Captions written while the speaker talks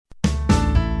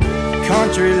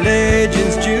Country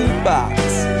Legends Jukebox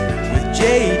with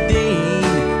J. Dean,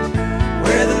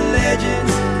 where the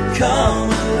legends come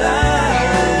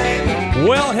alive.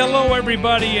 Well, hello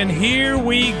everybody, and here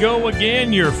we go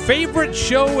again. Your favorite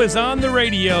show is on the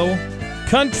radio,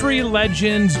 Country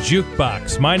Legends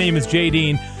Jukebox. My name is J.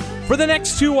 Dean. For the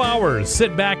next 2 hours,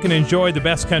 sit back and enjoy the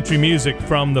best country music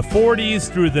from the 40s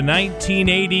through the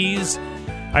 1980s.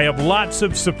 I have lots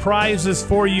of surprises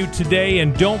for you today,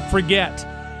 and don't forget,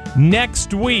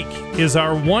 next week is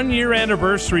our 1-year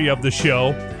anniversary of the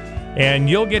show, and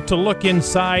you'll get to look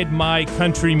inside my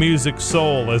country music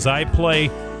soul as I play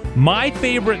my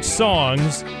favorite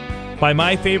songs by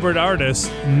my favorite artists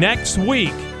next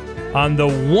week on the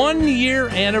 1-year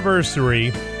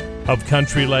anniversary of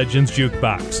Country Legends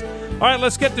Jukebox. All right,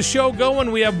 let's get the show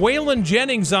going. We have Waylon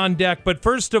Jennings on deck, but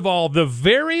first of all, the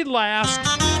very last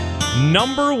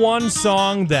 #1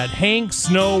 song that Hank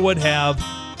Snow would have,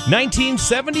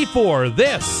 1974.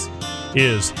 This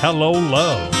is Hello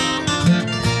Love.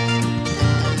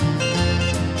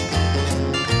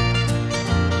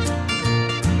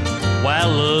 Well,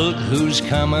 look who's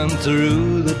coming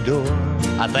through the door.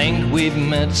 I think we've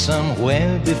met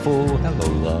somewhere before. Hello,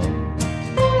 love.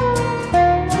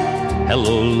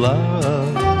 Hello,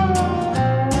 love.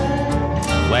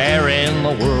 Where in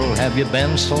the world have you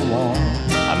been so long?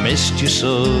 I missed you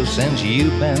so since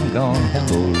you've been gone.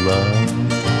 Hello, love.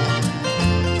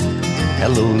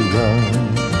 Hello, love.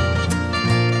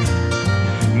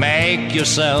 Make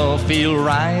yourself feel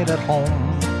right at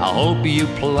home. I hope you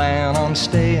plan on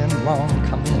staying long.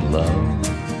 Come in, love.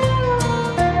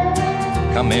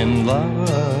 Come in, love.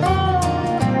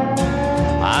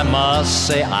 I must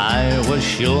say I was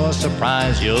sure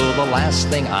surprised. You're the last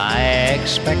thing I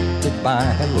expected by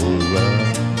hello,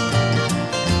 love.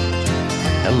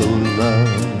 Hello,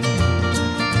 love.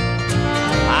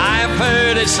 I've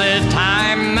heard it said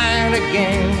time and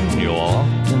again, you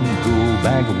often go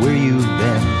back where you've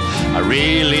been. I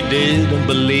really didn't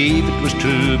believe it was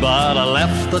true, but I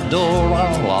left the door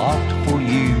unlocked for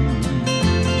you.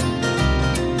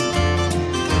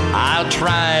 I'll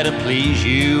try to please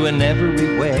you in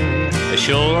every way,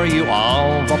 assure you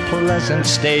all a pleasant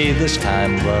stay this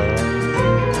time, love.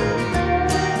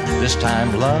 This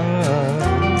time, love.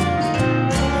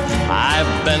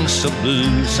 I've been so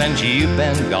blue since you've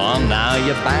been gone. Now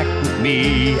you're back with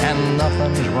me and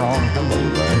nothing's wrong. Hello,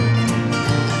 love.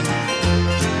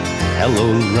 Hello,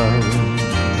 love.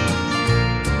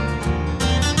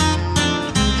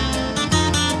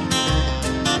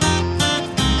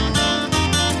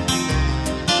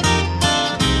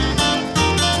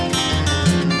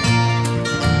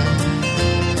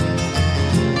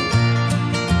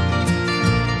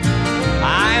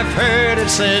 I've heard it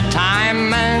said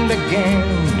time and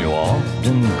again, you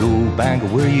often go back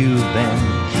where you've been.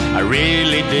 I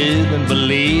really didn't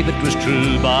believe it was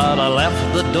true, but I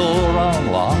left the door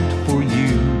unlocked for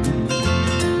you.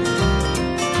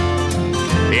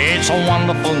 It's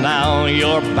wonderful now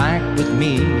you're back with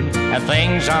me, and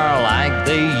things are like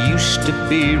they used to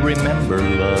be. Remember,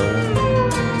 love.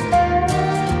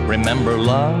 Remember,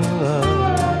 love.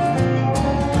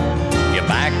 You're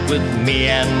back with me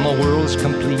and my world's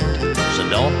complete, so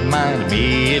don't mind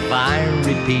me if I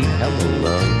repeat hello,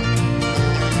 love.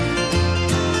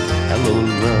 Hello,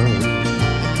 love.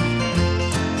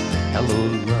 Hello,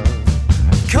 love.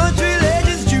 Country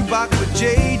Legends Jukebox with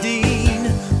J. Dean,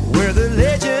 where the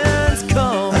legends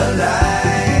come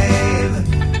alive.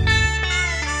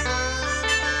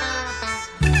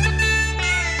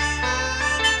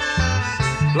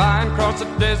 Flying across the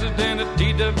desert in a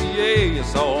TWA, I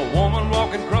saw a woman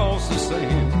walking across the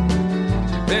sand.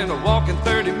 She'd been walking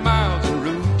 30 miles en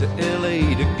route to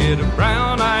L.A. to get a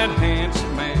brown-eyed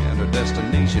handsome man. Her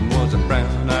destination was a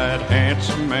brown-eyed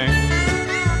handsome man.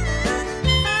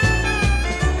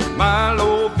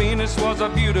 Milo Venus was a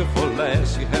beautiful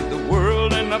lass. She had the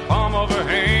world in the palm of her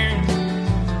hand,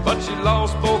 but she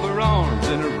lost both her arms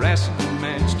in a wrestling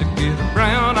match to get a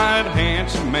brown-eyed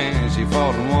handsome man. She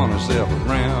fought and won herself a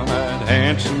brown-eyed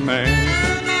handsome man.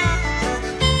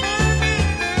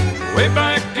 Way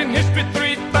back in history,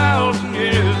 3,000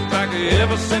 years back,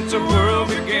 ever since the world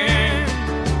began,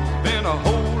 been a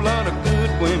whole lot of good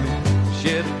women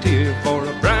shed a tear for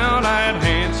a brown-eyed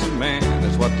handsome man.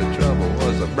 That's what the trouble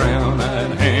was, a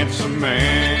brown-eyed handsome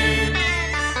man.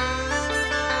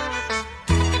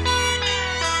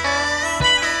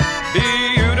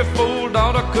 Beautiful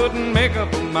daughter couldn't make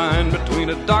up her mind between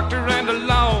a doctor and a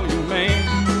lawyer man.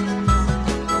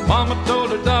 Her mama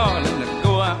told her darling to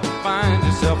go out and find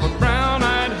yourself a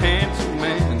brown-eyed handsome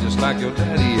man, just like your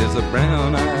daddy is a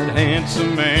brown-eyed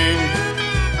handsome man.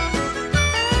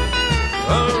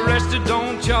 Arrested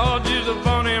on charges of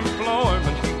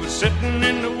sitting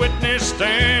in the witness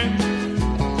stand.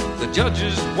 The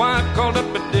judge's wife called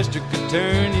up a district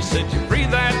attorney, said, you free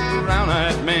that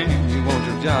brown-eyed man. You want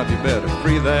your job, you better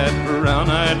free that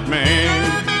brown-eyed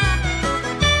man.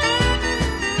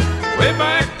 Way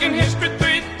back in history,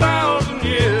 3,000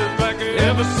 years back,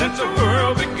 ever since the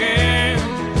world began,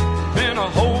 been a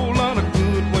whole lot of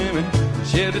good women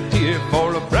shed a tear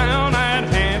for a brown-eyed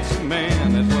handsome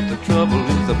man. That's what the trouble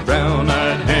is, a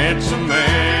brown-eyed handsome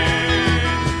man.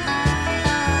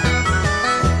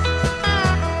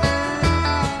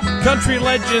 Country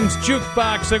Legends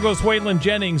Jukebox. There goes Waylon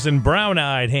Jennings and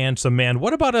Brown-Eyed Handsome Man.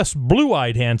 What about us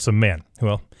blue-eyed handsome men?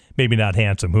 Well, maybe not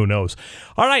handsome. Who knows?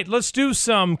 All right, let's do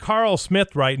some Carl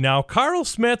Smith right now. Carl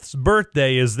Smith's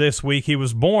birthday is this week. He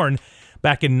was born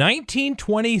back in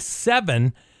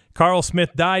 1927. Carl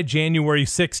Smith died January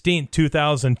 16,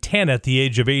 2010 at the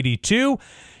age of 82.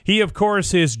 He, of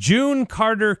course, is June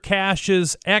Carter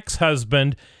Cash's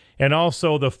ex-husband and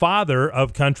also the father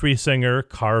of country singer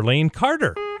Carlene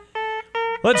Carter.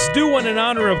 Let's do one in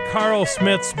honor of Carl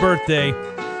Smith's birthday.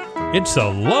 It's a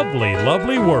lovely,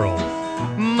 lovely world.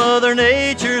 Mother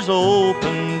Nature's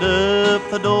opened up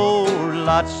the door,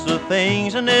 lots of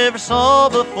things I never saw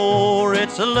before.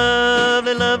 It's a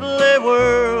lovely, lovely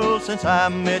world since I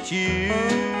met you.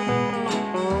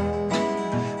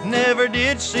 Never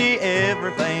did see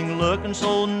everything looking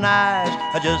so nice.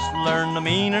 I just learned the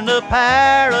meaning of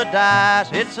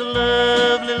paradise. It's a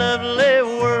lovely, lovely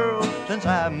world since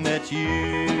I met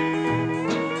you.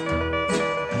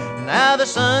 Now the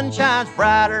sun shines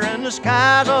brighter and the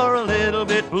skies are a little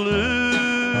bit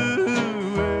blue,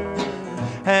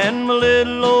 and my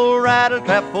little old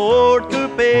rattle-trap Ford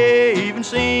coupe even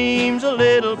seems a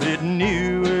little bit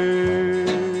newer.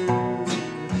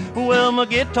 Well, my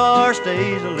guitar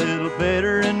stays a little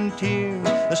better in tune.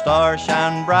 The stars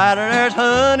shine brighter, there's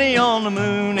honey on the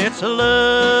moon. It's a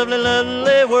lovely,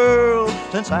 lovely world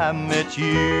since I met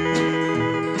you.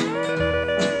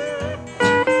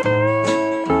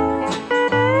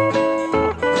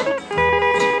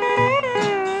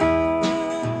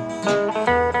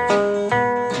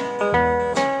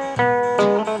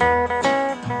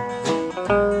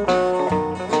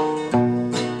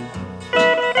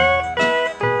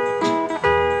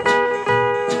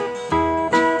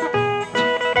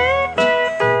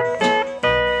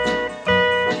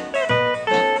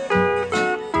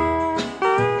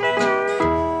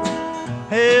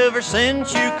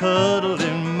 Since you cuddled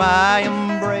in my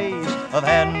embrace, I've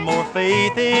had more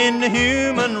faith in the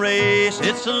human race.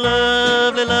 It's a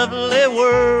lovely, lovely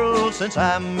world since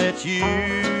I met you.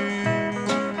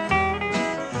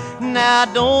 Now I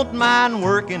don't mind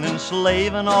working and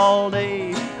slaving all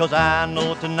day, 'cause I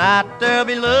know tonight there'll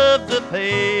be love to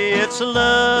pay. It's a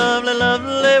lovely,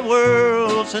 lovely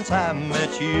world since I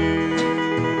met you.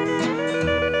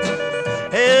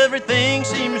 Everything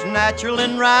seems natural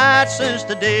and right since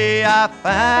the day I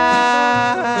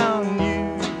found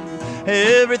you.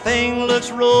 Everything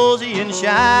looks rosy and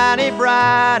shiny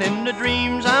bright in the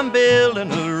dreams I'm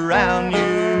building around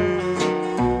you.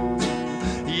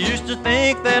 Used to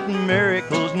think that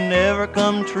miracles never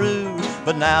come true,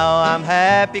 but now I'm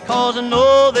happy 'cause I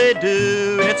know they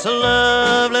do. It's a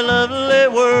lovely, lovely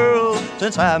world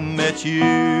since I met you.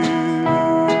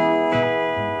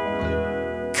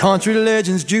 Country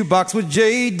Legends Jukebox with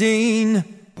J. Dean,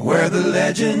 where the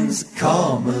legends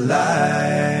come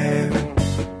alive.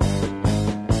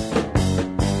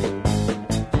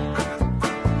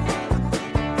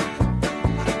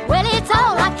 Well, it's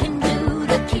all I can do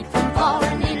to keep from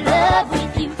falling in love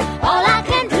with you. All I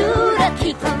can do to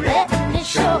keep from letting it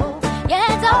show. Yeah,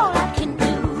 it's all I can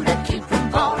do to keep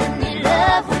from falling in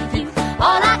love with you.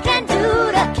 All I can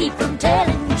do to keep from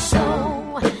telling you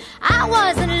so. I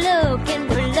wasn't looking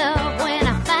for love when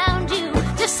I found you,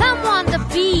 just someone to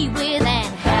be with and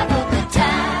have a good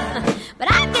time. But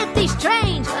I get these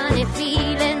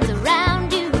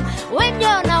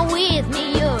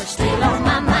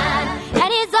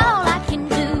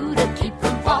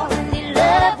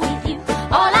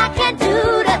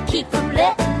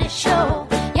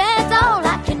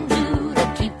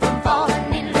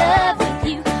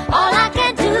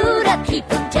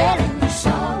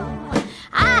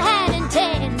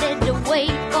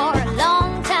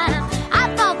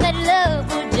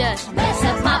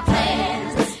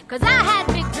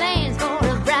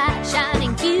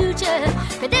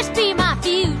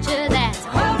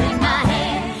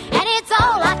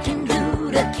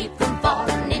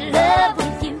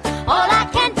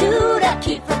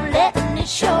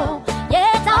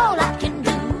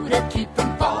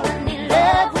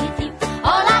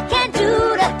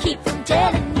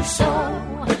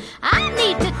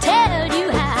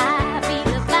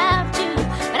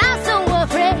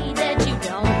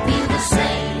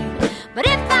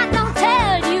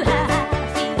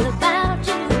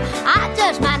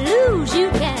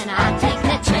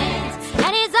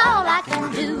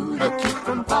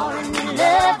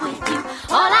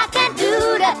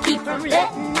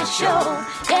show.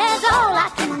 There's all I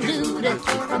can do to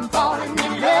keep from falling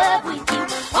in love with you.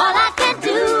 All I can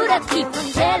do to keep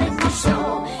from telling you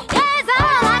so. There's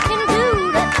all I can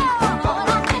do to keep from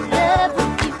falling in love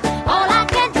with you. All I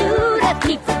can do to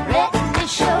keep from letting you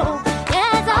show.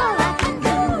 There's all I can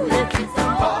do to keep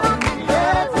from falling in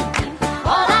love with you.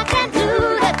 All I can do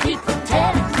to keep from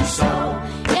telling you so.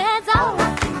 There's all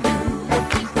I can do to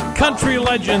keep from Country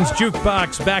Legends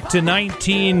Jukebox back to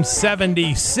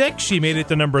 1976. She made it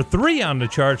to number 3 on the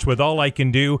charts with All I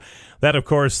Can Do. That, of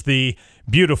course, the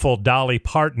beautiful Dolly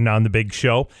Parton on the big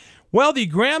show. Well, the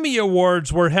Grammy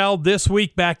Awards were held this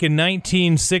week back in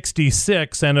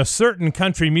 1966, and a certain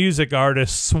country music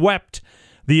artist swept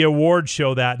the award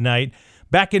show that night.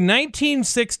 Back in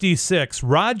 1966,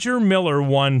 Roger Miller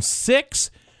won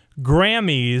 6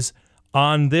 Grammys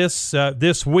on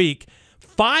this week,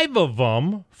 5 of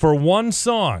them for one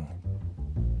song.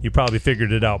 You probably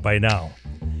figured it out by now.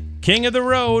 King of the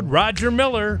Road, Roger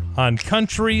Miller on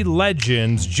Country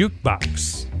Legends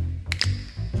Jukebox.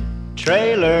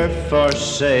 Trailer for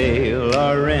sale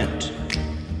or rent,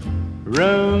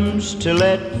 rooms to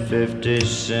let 50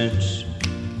 cents.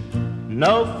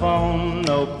 No phone,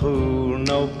 no pool,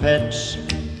 no pets.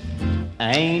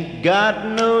 Ain't got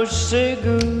no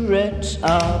cigarettes,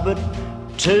 but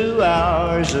 2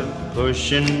 hours of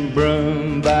pushing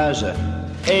broom buys a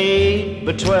 8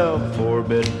 by 12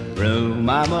 4-bedroom.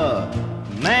 I'm a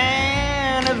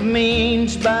man of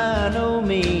means by no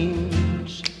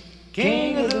means,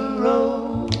 king of the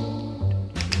road.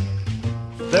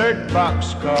 3rd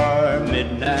boxcar,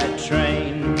 midnight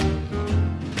train,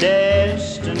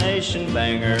 destination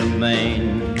Bangor,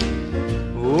 Maine.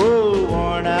 Oh,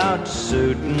 worn out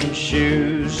suit and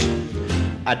shoes.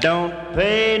 I don't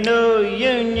pay no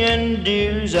union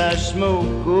dues. I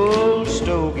smoke old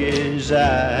stogies I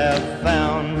have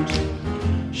found,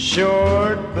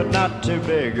 short but not too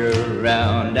big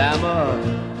around. I'm a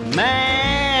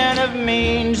man of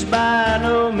means by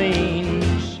no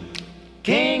means,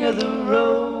 king of the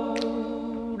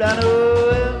road. I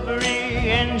know every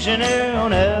engineer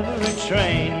on every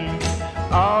train,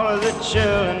 all of the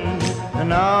children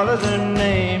and all of their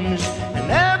names,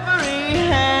 and every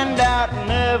handout in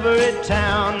every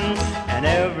town, and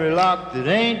every lock that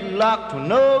ain't locked when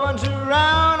no one's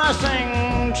around. I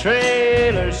sing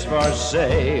trailers for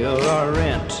sale or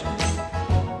rent,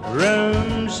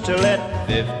 rooms to let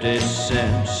 50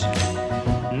 cents.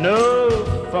 No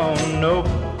phone, no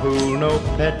pool, no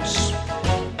pets.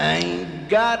 Ain't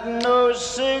got no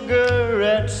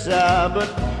cigarettes, but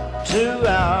 2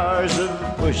 hours of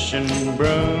pushing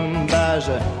broom buys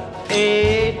a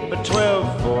 8 by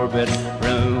 12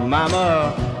 4-bedroom. I'm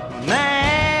a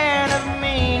man of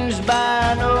means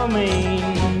by no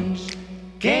means,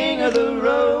 king of the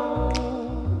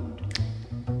road.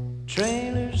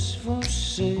 Trailers for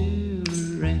sale,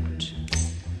 rent,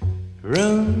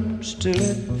 rooms to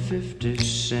let 50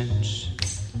 cents.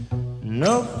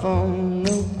 No phone,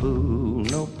 no pool,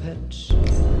 no pets.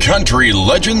 Country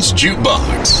Legends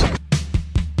Jukebox.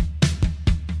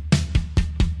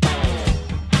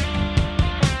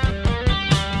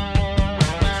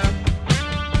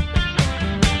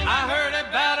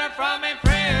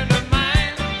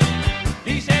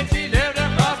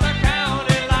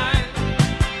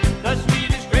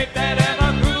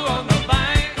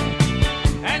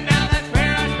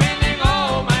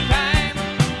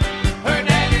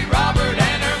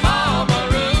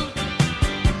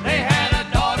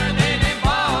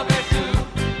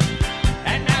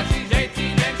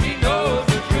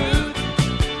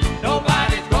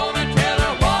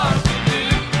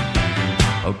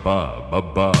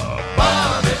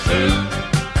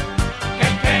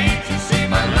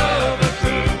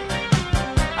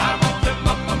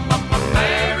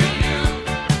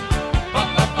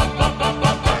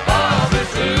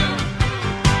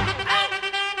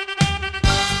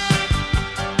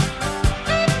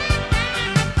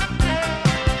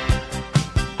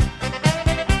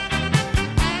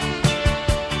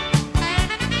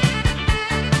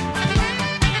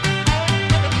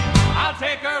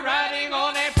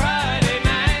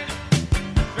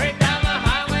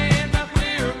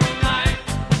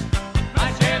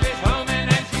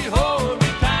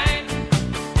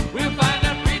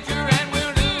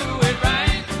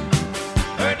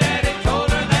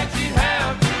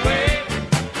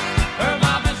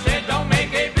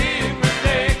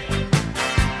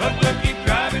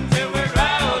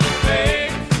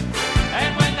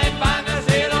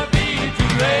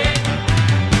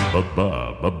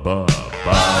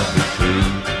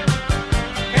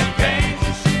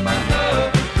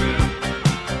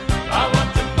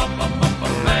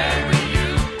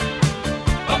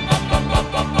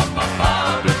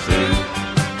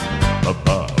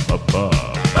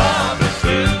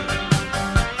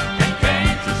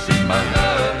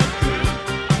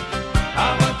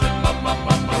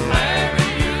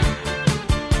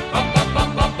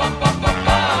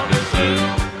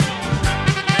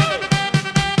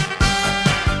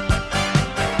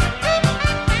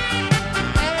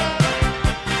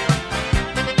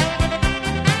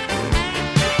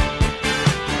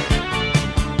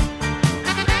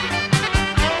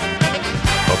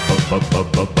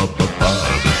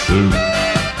 Bobby Sue.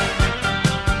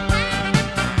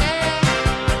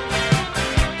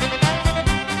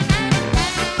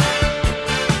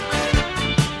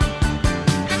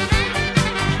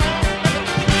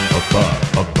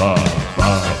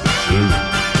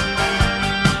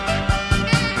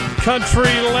 Country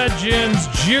Legends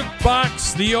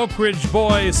Jukebox, the Oak Ridge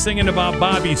Boys singing about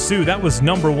Bobby Sue. That was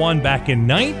number one back in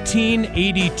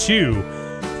 1982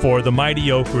 for the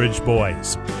mighty Oak Ridge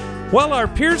Boys. Well, our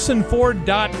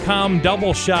PearsonFord.com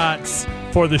double shots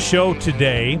for the show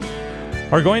today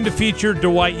are going to feature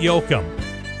Dwight Yoakam.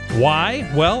 Why?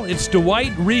 Well, it's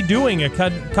Dwight redoing a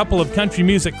couple of country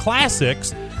music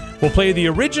classics. We'll play the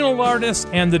original artist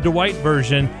and the Dwight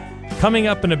version coming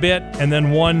up in a bit, and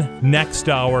then one next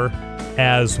hour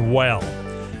as well.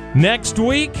 Next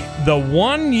week, the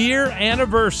 1-year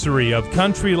anniversary of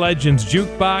Country Legends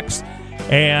Jukebox,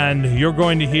 and you're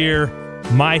going to hear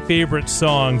my favorite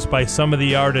songs by some of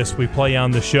the artists we play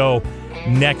on the show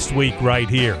next week right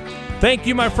here. Thank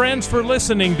you, my friends, for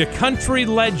listening to Country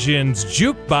Legends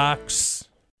Jukebox.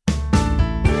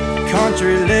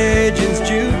 Country Legends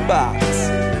Jukebox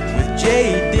with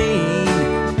J. Dean,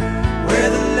 where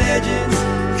the legends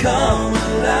come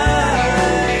alive.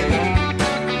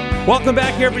 Welcome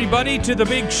back, everybody, to the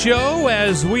big show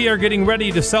as we are getting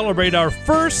ready to celebrate our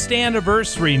first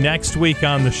anniversary next week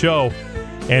on the show.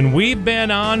 And we've been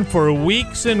on for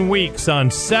weeks and weeks on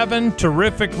 7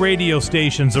 terrific radio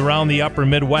stations around the upper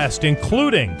Midwest,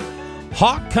 including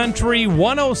Hawk Country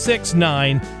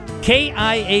 106.9,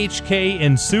 KIHK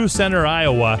in Sioux Center,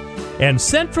 Iowa, and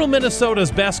Central Minnesota's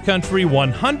Best Country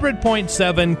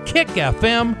 100.7 Kick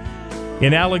FM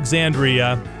in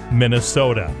Alexandria,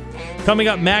 Minnesota. Coming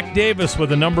up, Mac Davis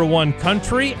with a number one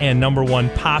country and number one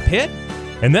pop hit.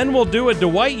 And then we'll do a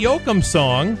Dwight Yoakam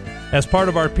song as part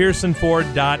of our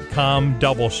PearsonFord.com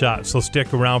double shot. So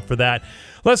stick around for that.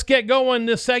 Let's get going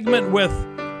this segment with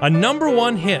a number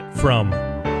one hit from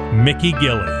Mickey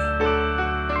Gilley.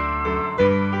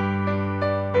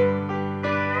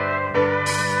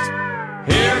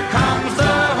 Here comes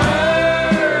the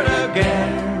herd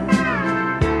again.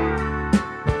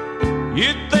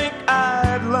 You'd think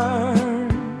I'd learn.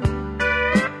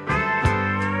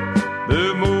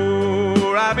 The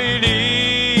more I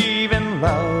believe in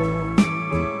love,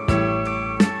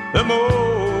 the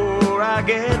more I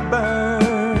get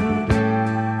burned.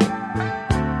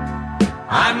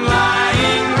 I'm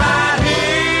lying right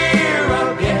here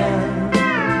again,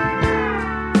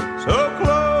 so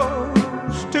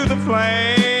close to the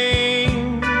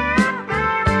flame.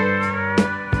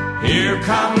 Here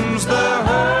comes the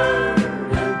hurt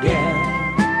again,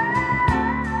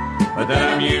 but then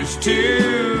I'm used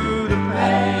to the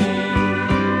pain.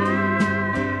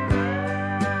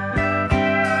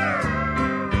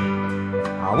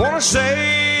 I wanna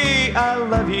say I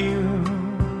love you.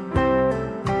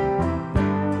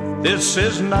 This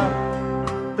is not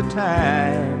the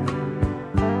time.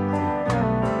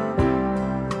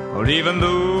 Or even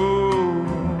though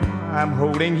I'm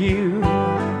holding you,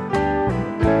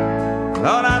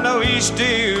 Lord, I know he's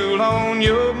still on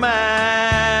your mind.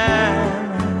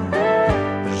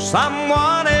 There's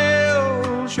someone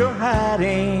else you're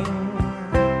hiding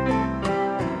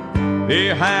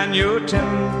behind your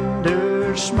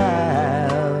tender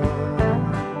smile.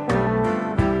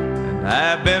 And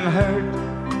I've been hurt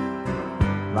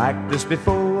like this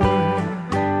before,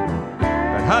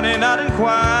 but honey, not in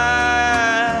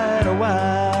quite a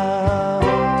while.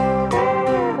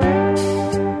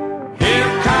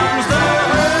 Here comes the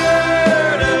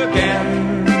hurt again.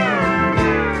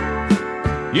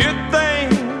 You'd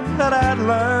think that I'd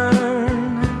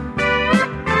learn.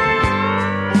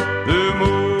 The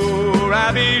more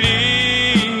I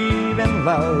believe in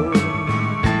love,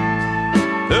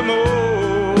 the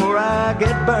more I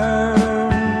get burned.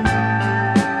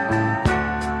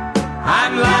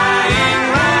 I'm lying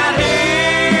right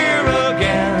here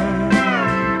again,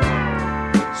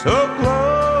 so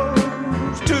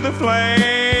close to the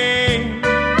flame.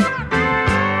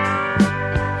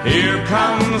 Here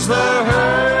comes the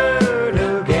hurt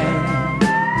again,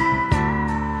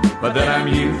 but then I'm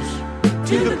used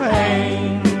to the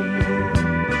pain.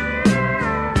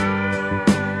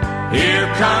 Here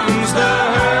comes the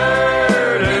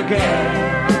hurt again,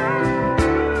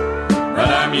 but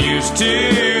I'm used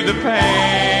to the pain.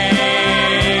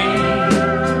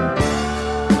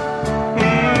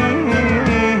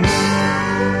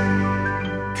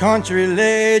 Country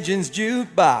Legends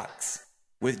Jukebox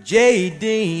with J.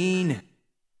 Dean,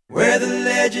 where the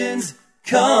legends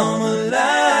come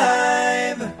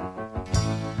alive.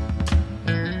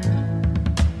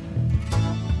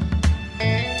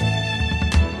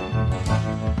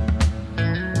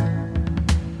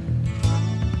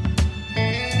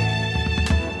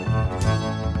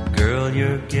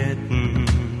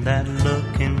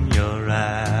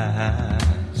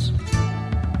 eyes,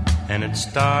 and it's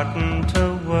starting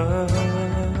to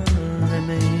worry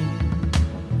me.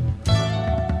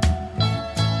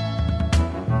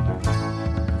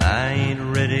 I ain't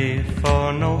ready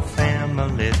for no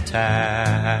family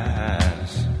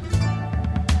ties.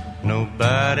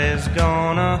 Nobody's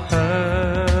gonna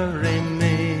hurry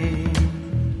me.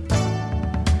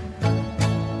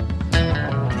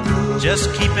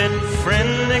 Just keep it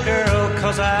friendly, girl,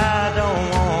 'cause I don't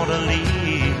want to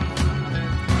leave.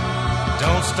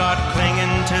 Don't start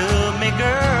clinging to me,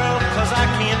 girl, 'cause I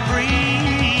can't breathe.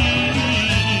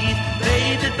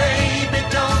 Baby, baby,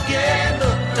 don't get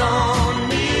hooked on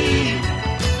me.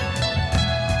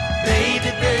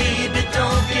 Baby, baby,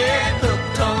 don't get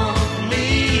hooked on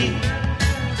me.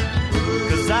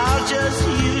 'Cause I'll just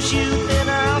use you, then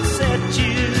I'll set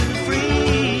you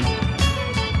free.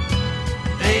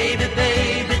 Baby,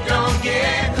 baby, don't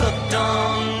get hooked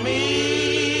on me.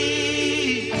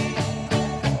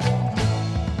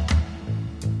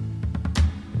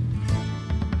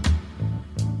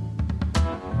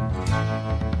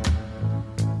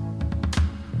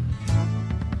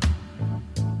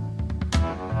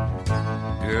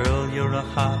 Girl, you're a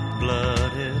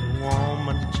hot-blooded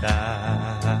woman,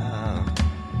 child,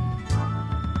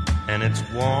 and it's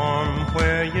warm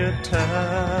where you're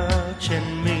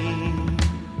touching me.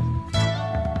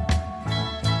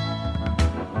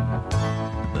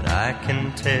 I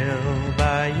can tell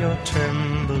by your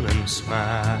trembling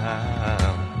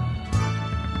smile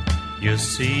you're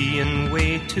seeing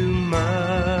way too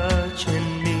much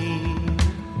in me.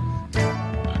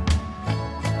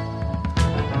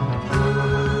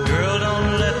 Girl,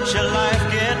 don't let your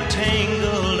life get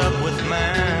tangled up with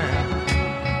mine,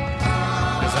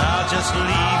 'cause I'll just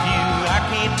leave you. I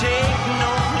can't take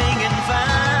no clinging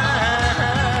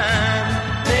fine.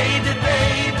 Baby,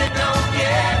 baby, don't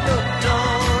get hooked on.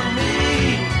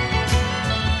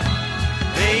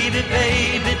 Baby,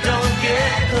 baby, don't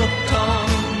get hooked on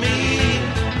me.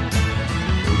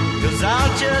 'Cause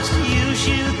I'll just use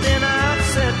you, then I'll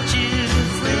set you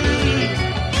free.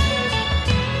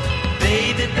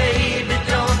 Baby, baby,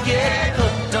 don't get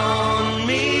hooked on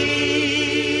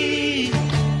me.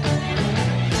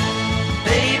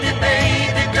 Baby,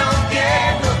 baby, don't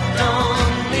get hooked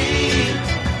on me.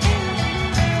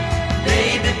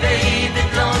 Baby, baby,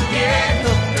 don't get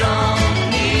hooked on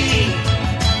me.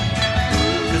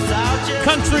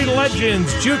 Country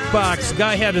Legends Jukebox.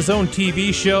 Guy had his own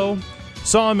TV show.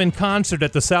 Saw him in concert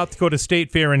at the South Dakota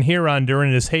State Fair in Huron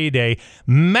during his heyday.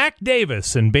 Mac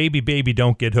Davis and Baby Baby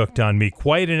Don't Get Hooked on Me.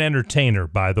 Quite an entertainer,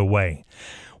 by the way.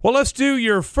 Well, let's do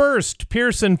your first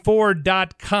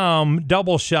PearsonFord.com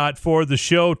double shot for the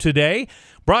show today.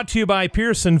 Brought to you by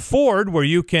Pearson Ford, where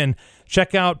you can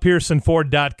check out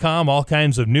PearsonFord.com. All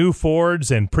kinds of new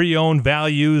Fords and pre-owned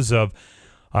values of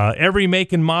every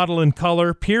make and model and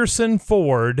color,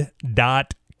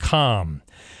 PearsonFord.com.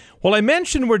 Well, I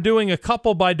mentioned we're doing a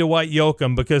couple by Dwight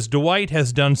Yoakam because Dwight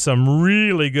has done some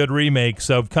really good remakes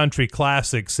of country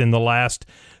classics in the last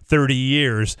 30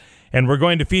 years, and we're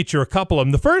going to feature a couple of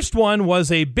them. The first one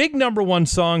was a big #1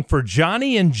 song for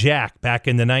Johnny and Jack back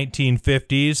in the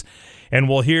 1950s, and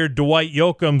we'll hear Dwight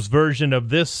Yoakam's version of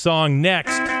this song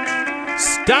next.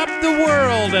 Stop the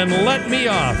World and Let Me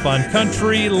Off on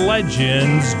Country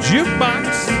Legends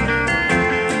Jukebox.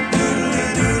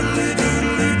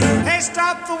 Hey,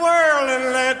 stop the world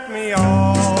and let me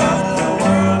off. Stop the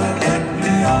world and let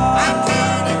me off. I'm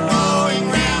tired of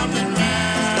going round and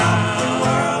round. Stop the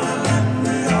world and let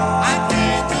me off. I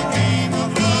played the game of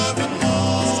love and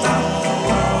war. Stop the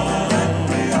world and let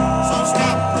me off. So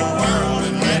stop the world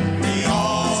and let me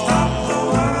off. Stop the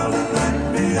world and let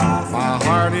me off. My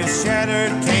heart is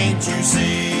shattered, can't you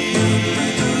see?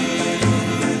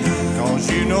 'Cause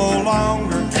you no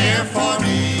longer care for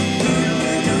me.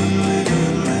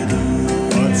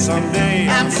 But someday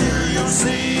I'm sure you'll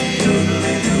see.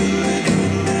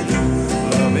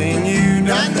 Loving you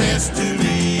done this to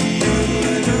me.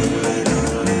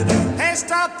 Hey,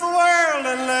 stop the world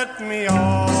and let me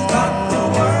off. Stop the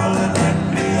world and let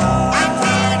me off. I'm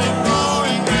tired of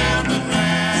going round and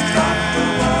round. Stop the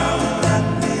world and let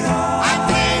me off. I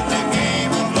played the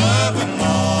game of love and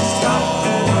war. Stop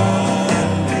the world and let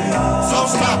me off. So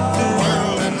stop the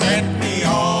world and let me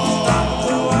off. Stop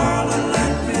the world and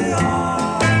let me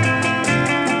off.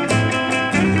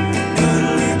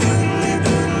 Doodly doodly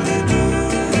doodly doo.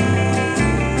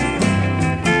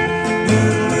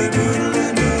 Doodly doodly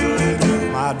doodly doo.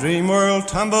 My dream world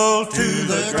tumbled to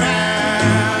the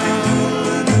ground.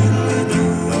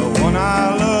 The one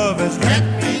I love has let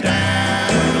me down.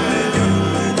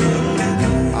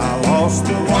 I lost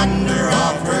the wonder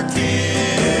of her kiss.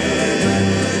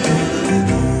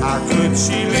 could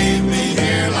she leave me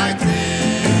here like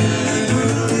this?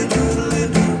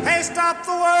 Hey, stop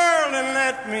the world and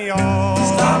let me off.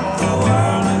 Stop the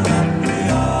world and let me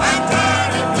off. I'm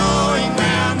tired of going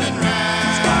round and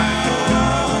round. Stop the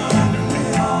world and let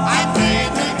me off. I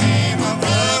played the game of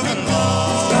love and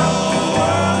loss. Stop the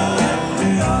world and let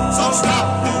me off. So stop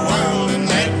the world and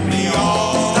let me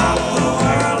off. Stop the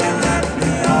world and let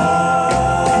me off.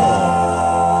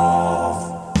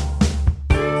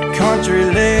 Country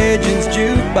Legends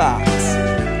Jukebox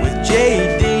with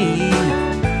J.D.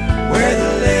 where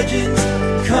the legends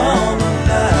come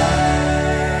alive.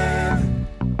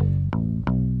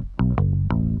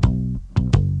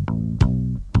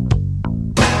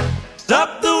 Stop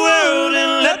the world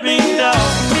and let me down.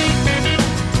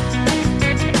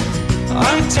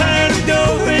 I'm tired of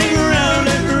going round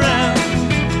and round.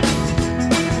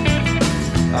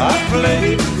 I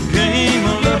played the game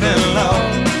of love and law.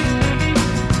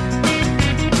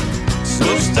 So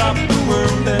stop the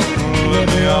world and let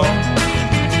me off.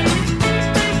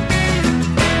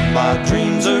 My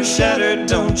dreams are shattered,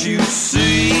 don't you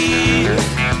see?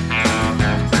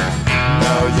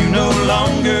 Now you no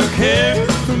longer care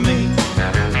for me.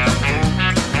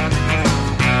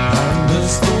 I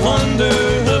miss the wonder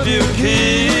of your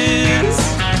kiss.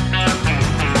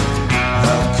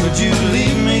 How could you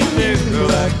leave me here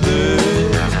like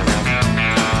this?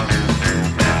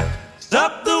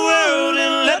 Stop the world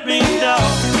and let me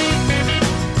down.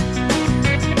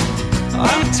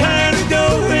 I'm tired of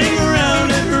going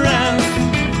round and round.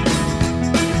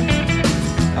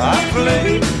 I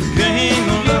played the game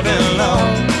of love and law.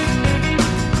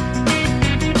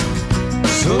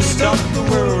 So stop the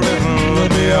world and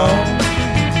let me off.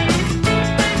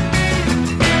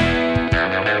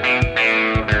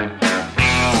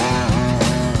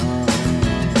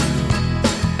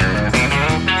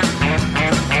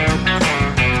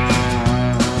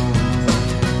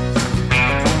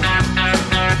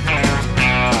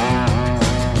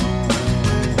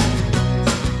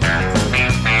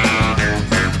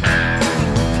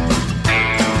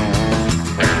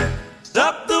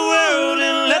 Stop the world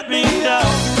and let me down.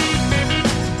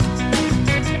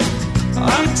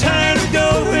 I'm tired of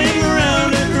going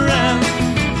round and round.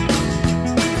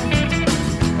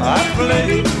 I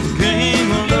played the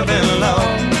game of love and law.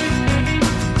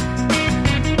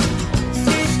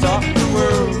 So stop the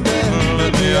world and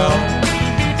let me off.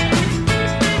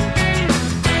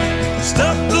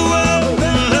 Stop the world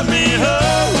and let me off.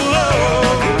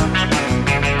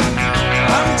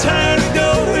 I'm tired of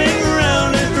going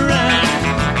round and round.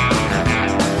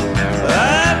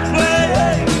 I play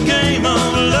a game of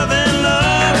love and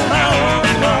love.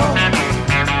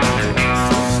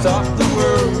 So stop the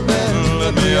world and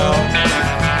let me off.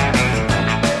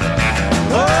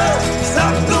 Oh,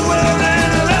 stop the world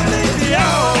and let me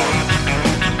off.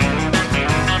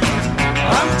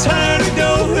 I'm tired of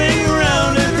going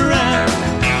round and round.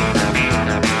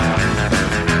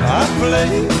 I play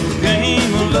a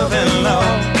game of love and law.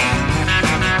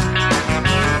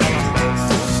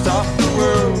 So stop the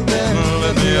world and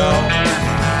let me off.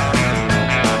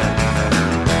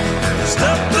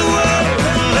 Stop the world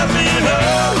and let me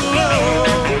off.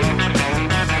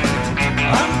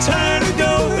 I'm tired of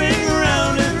going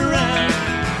round and round.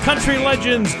 Country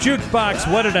Legends Jukebox,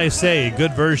 what did I say?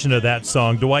 Good version of that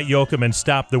song. Dwight Yoakam and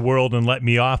Stop the World and Let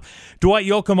Me Off. Dwight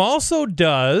Yoakam also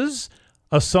does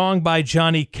a song by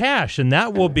Johnny Cash, and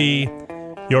that will be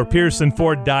your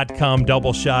PearsonFord.com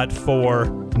double shot for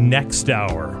next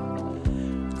hour.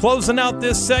 Closing out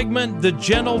this segment, the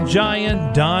Gentle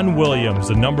Giant Don Williams,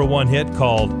 a number one hit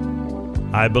called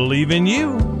I Believe in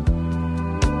You.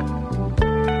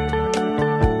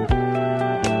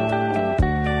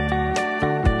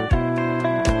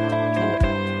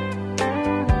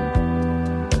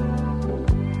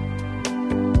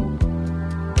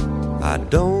 I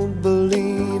don't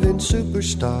believe in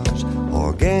superstars,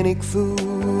 organic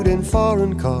food and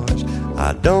foreign cars.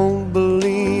 I don't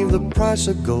believe the price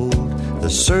of gold, the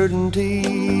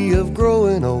certainty of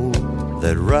growing old,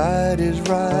 that right is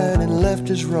right and left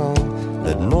is wrong,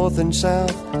 that north and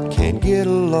south can't get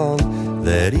along,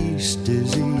 that east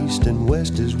is east and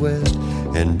west is west,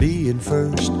 and being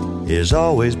first is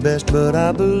always best. But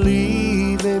I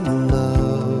believe in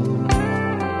love.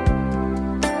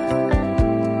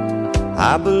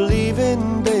 I believe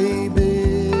in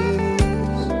babies.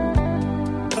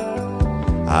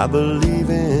 I believe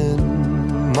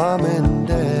in mom and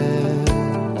dad.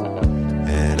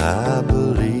 And I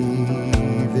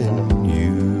believe in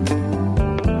you.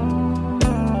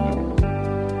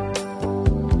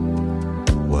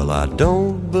 Well, I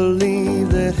don't believe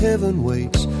that heaven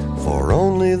waits for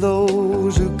only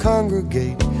those who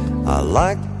congregate. I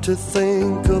like to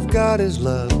think of God as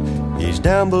love. He's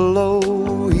down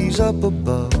below, he's up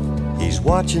above. He's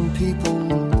watching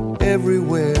people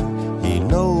everywhere. He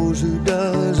knows who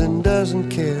does and doesn't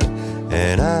care.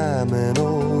 And I'm an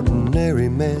ordinary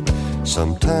man.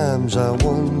 Sometimes I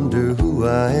wonder who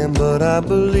I am, but I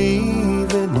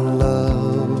believe in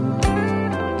love.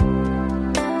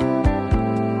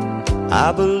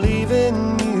 I believe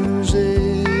in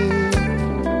music.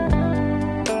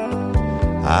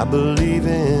 I believe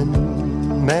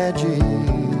in magic.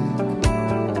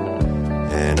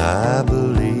 And I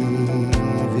believe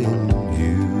in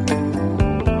you.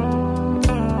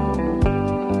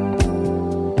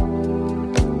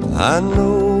 I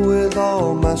know with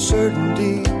all my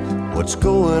certainty what's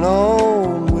going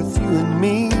on with you and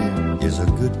me is a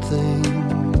good thing.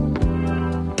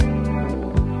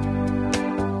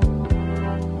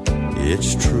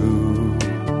 It's true.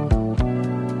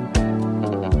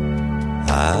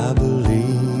 I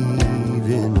believe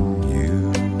in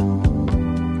you.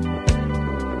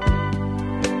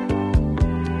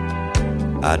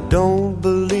 I don't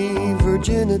believe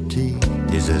virginity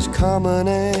is as common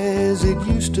as it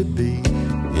used to be.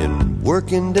 In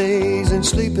working days and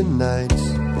sleeping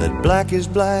nights, that black is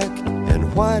black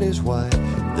and white is white,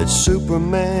 that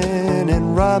Superman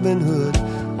and Robin Hood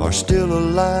are still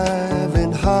alive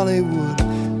in Hollywood,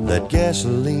 that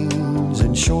gasoline's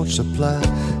in short supply,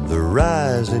 the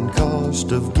rising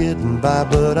cost of getting by,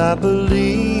 but I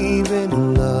believe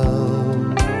in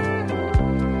love.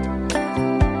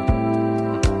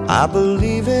 I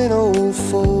believe in old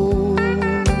folks.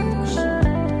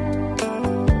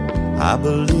 I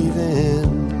believe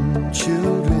in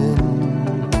children.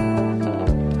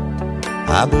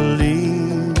 I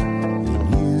believe in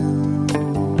you.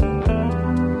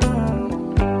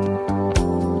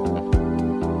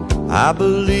 I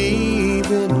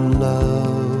believe in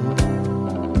love.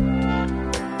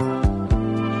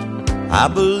 I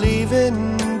believe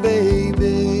in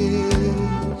babies.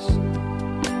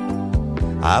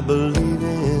 I believe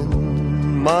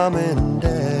in mom and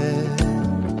dad.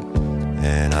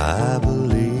 And I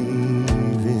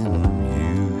believe in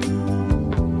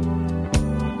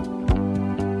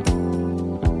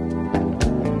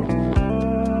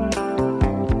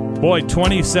you. Boy,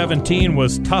 2017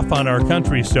 was tough on our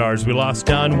country stars. We lost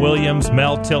Don Williams,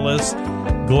 Mel Tillis,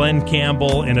 Glenn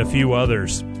Campbell, and a few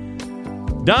others.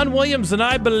 Don Williams and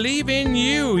I Believe in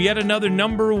You, yet another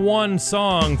number one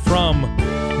song from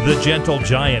The Gentle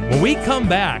Giant. When we come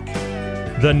back,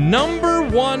 the number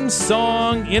one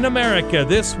song in America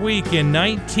this week in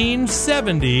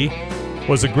 1970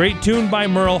 was a great tune by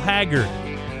Merle Haggard.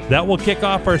 That will kick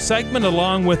off our segment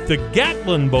along with the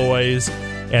Gatlin Boys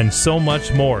and so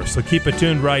much more. So keep it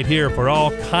tuned right here for all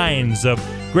kinds of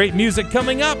great music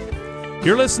coming up.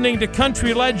 You're listening to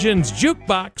Country Legends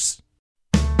Jukebox.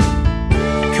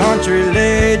 Country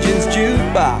Legends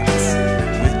Jukebox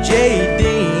with J.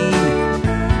 Dean,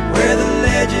 where the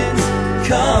legends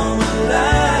come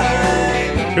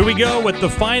alive. Here we go with the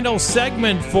final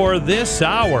segment for this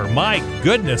hour. My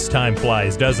goodness, time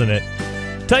flies, doesn't it?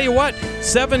 Tell you what,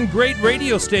 7 great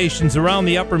radio stations around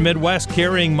the upper Midwest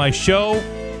carrying my show,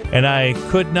 and I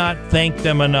could not thank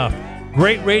them enough.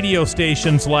 Great radio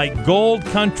stations like Gold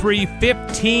Country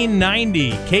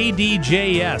 1590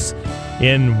 KDJS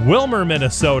in Wilmer,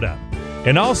 Minnesota,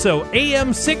 and also AM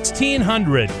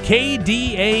 1600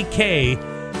 KDAK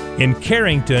in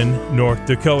Carrington, North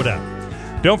Dakota.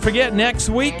 Don't forget, next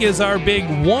week is our big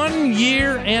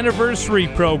 1-year anniversary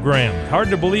program. Hard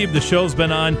to believe the show's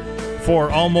been on for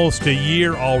almost a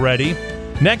year already.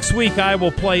 Next week, I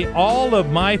will play all of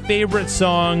my favorite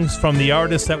songs from the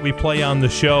artists that we play on the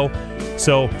show.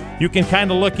 So you can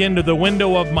kind of look into the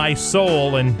window of my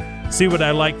soul and see what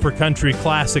I like for country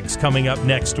classics coming up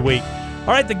next week.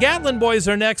 All right, the Gatlin Boys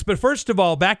are next, but first of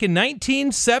all, back in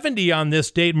 1970 on this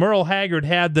date, Merle Haggard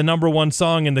had the number one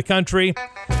song in the country,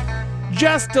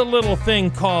 just a little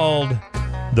thing called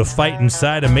The Fight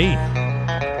Inside of Me.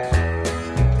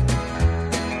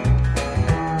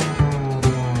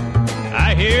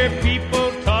 I hear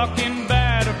people talking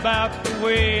bad about the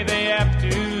way they have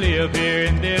to live here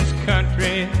in this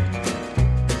country,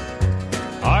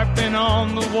 harping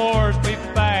on the wars we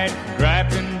fight,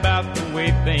 griping about the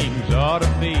way things ought to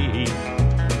be.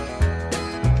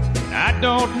 I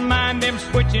don't mind them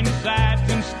switching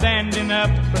sides and standing up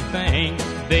for things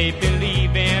they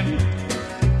believe in.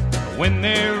 But when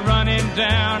they're running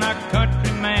down our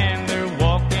country, man, they're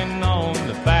walking on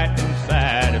the fighting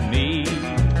side of me.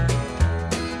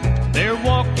 They're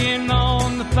walking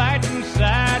on the fighting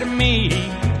side of me,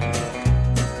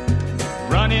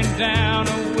 running down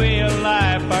a way of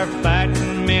life our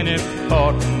fighting men have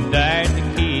fought and died to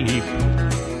keep.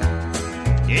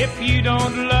 you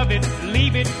don't love it,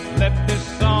 leave it. Let this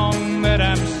song that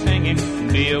I'm singing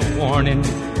be a warning.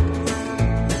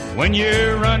 When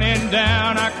you're running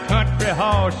down a country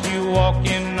horse, you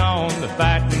walking on the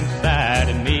fighting side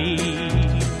of me.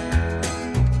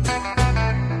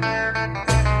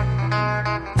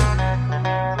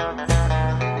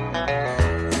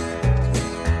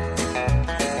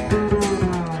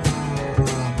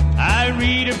 I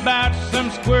read about some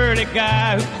squirrely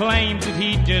guy who claims that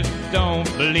he just don't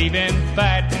believe in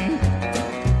fighting.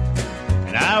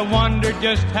 And I wonder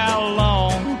just how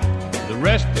long the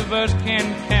rest of us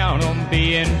can count on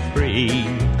being free.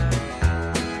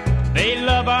 They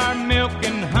love our milk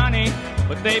and honey,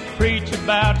 but they preach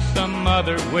about some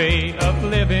other way of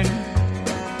living.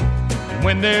 And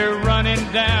when they're running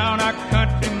down our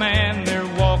country, man, they're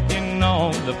walking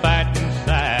on the fighting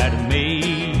side of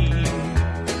me.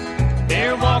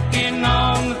 They're walking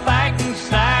on the fighting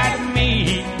side of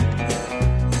me.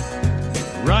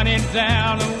 Running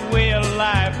down the way of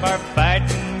life, our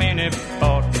fighting men have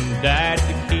fought and died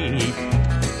to keep.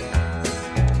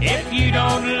 If you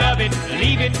don't love it,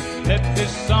 leave it. Let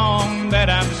this song that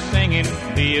I'm singing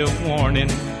be a warning.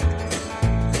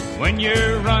 When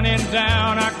you're running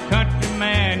down our country,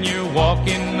 man, you're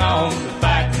walking on the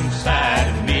fighting side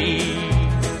of me.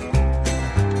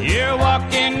 You're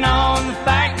walking on the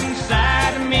fighting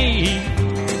side of me.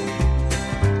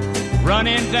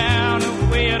 Running down the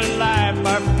way of life,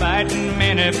 our fighting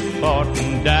men have fought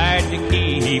and died to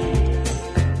keep.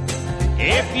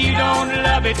 If you don't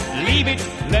love it, leave it.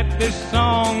 Let this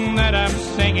song that I'm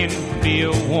singing be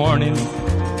a warning.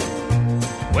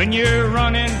 When you're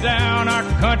running down our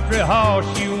country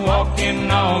horse, you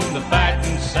walking on the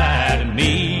fighting side of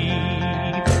me.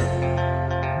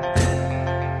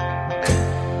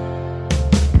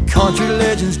 Country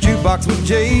Legends Jukebox with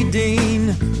J. Dean,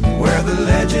 where the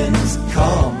legends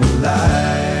come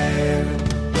alive.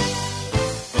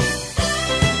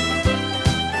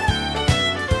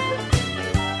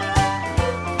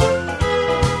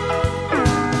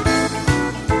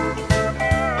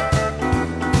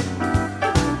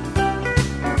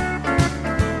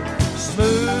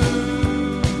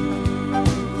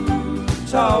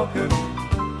 Talker,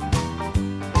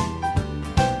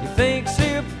 he thinks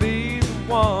he'll be the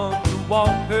one to walk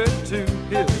her to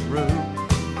his room.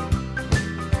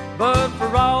 But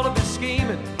for all of his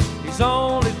scheming, he's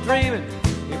only dreaming.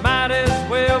 He might as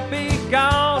well be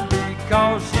gone,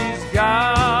 because she's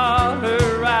got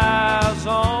her eyes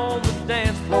on the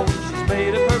dance floor. She's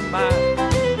made up her mind,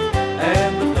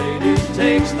 and the lady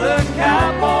takes the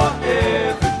cowboy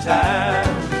every time.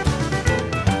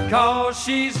 'Cause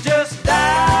she's just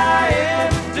dying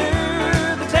to do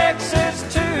the Texas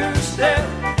two-step,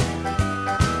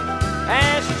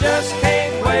 and she just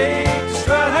can't wait to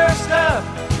strut her stuff,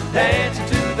 dancing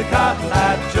to the Cotton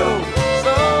Eye Joe.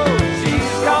 So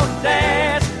she's gonna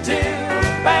dance till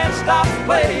the band stops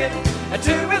playing at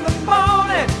 2 in the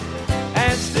morning,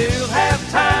 and still have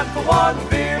time for one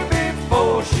beer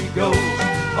before she goes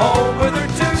home with her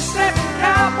two-step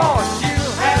cowboy.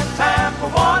 She'll have time for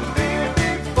one beer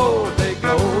before they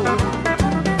go.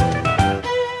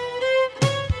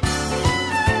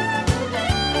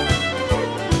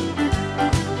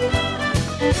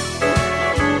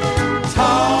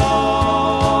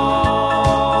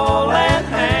 Tall and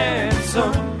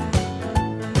handsome,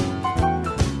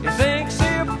 he thinks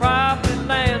he'll probably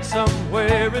land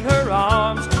somewhere in her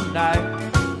arms tonight.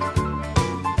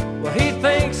 Well, he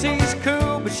thinks he's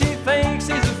cool, but she thinks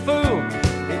he's a fool.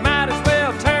 He might as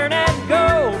well turn and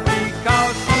go,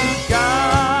 because she's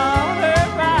got her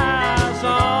eyes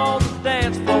on the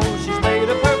dance floor. She's made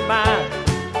up her mind,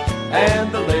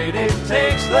 and the lady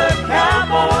takes the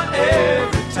cowboy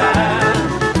every time.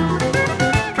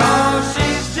 'Cause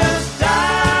she's just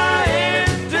dying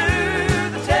to do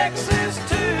the Texas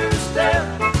two-step,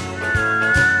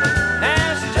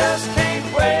 and she just can't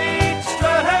wait to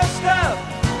strut her stuff,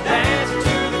 dancing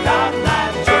to the Cotton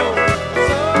Eye Joe.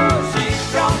 So she's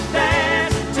gonna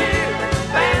dance till the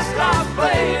band stops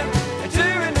playing at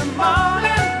 2 in the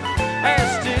morning, and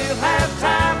still have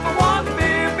time for one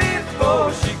beer before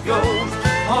she goes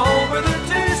home with her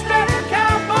two-step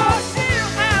cowboy.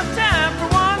 She'll have time for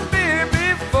one beer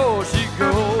before she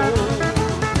goes.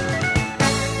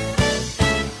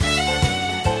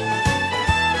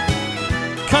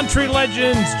 Country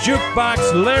Legends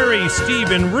Jukebox, Larry,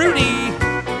 Steve, and Rudy.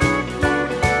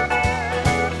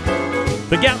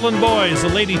 The Gatlin Boys, the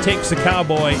lady takes the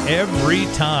cowboy every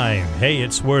time. Hey,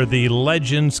 it's where the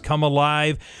legends come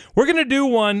alive. We're going to do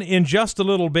one in just a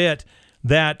little bit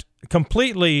that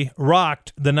completely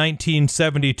rocked the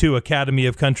 1972 Academy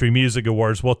of Country Music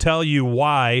Awards. We'll tell you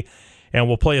why and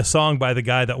we'll play a song by the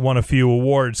guy that won a few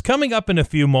awards coming up in a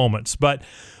few moments. But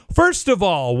first of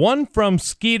all, one from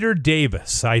Skeeter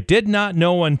Davis. I did not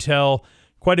know until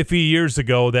quite a few years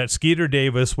ago that Skeeter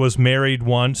Davis was married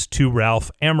once to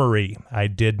Ralph Emery. I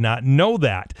did not know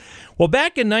that. Well,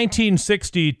 back in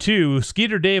 1962,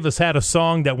 Skeeter Davis had a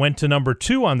song that went to number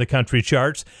 2 on the country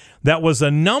charts that was a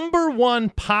number 1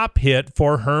 pop hit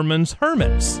for Herman's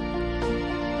Hermits.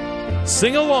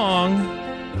 Sing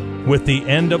along with The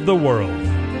End of the World.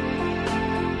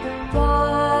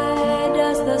 Why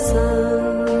does the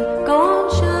sun go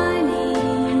on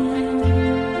shining?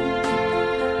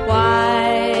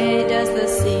 Why does the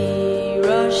sea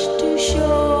rush to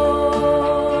shore?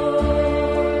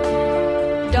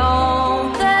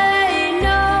 Don't they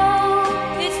know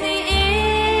it's the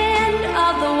end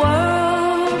of the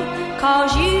world?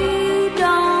 'Cause you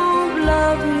don't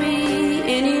love me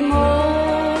anymore.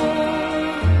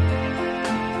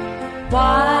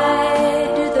 Why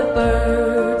do the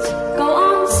birds go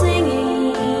on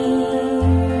singing?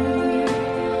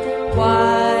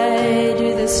 Why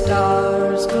do the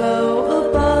stars glow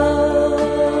above?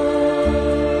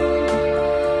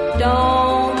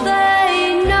 Don't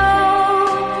they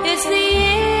know it's the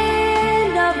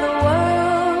end of the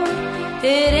world?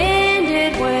 It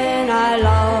ended when I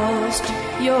lost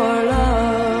your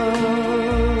love.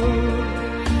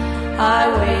 I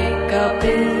wake up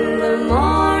in the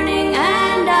morning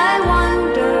and I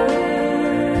wonder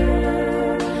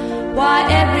why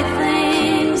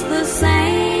everything's the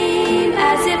same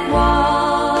as it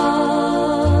was.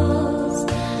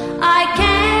 I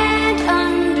can't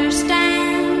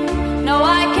understand, no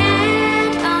I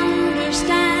can't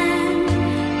understand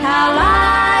how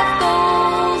life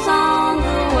goes on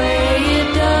the way it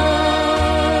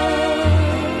does.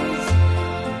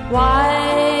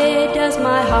 Why does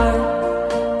my heart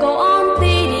go on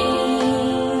beating?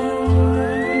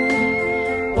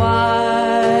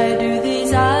 Why do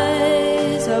these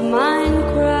eyes of mine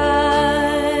cry?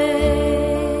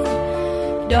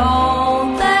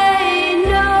 Don't they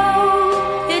know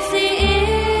it's the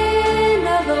end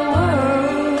of the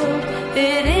world?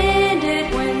 It ended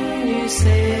when you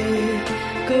said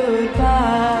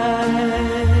goodbye.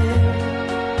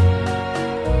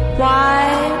 Why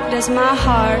does my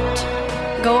heart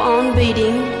go on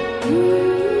beating?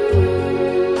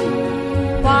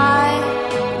 Why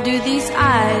do these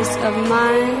eyes of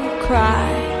mine cry?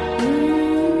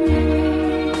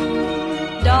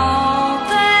 Don't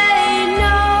they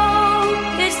know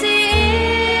it's the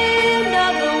end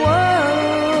of the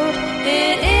world?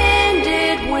 It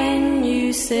ended when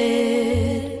you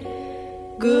said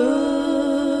goodbye.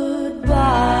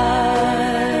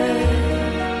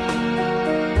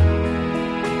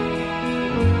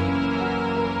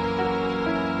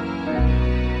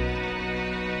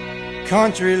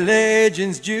 Country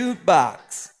Legends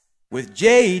Jukebox with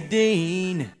J.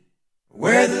 Dean,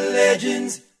 where the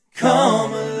legends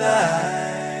come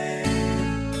alive.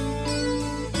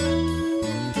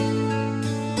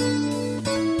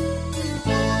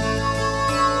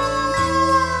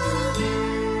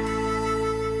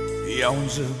 He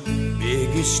owns a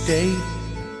big estate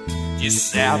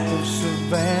just south of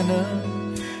Savannah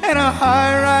and a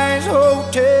high-rise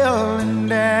hotel in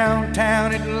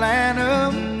downtown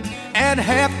Atlanta, and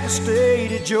half the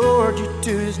state of Georgia to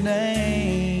his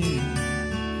name.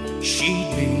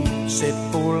 She'd be set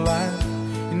for life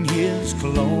in his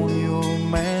colonial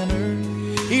manner.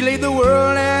 He laid the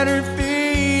world at her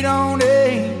feet on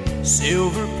a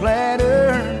silver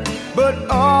platter, but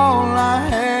all I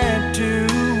had to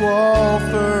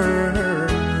offer her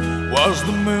was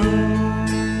the moon.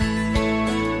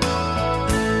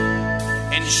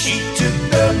 And she took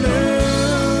the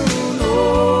moon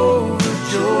over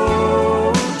Georgia.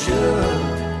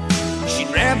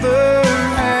 She'd rather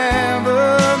have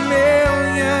a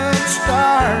million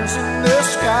stars in the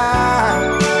sky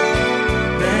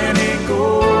than a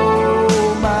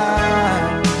gold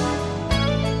mine.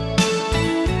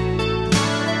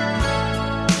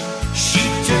 She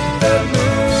took the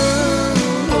moon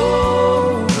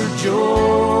over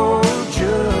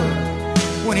Georgia.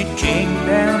 When it came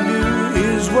down to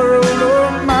his world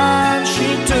or mine, she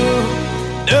took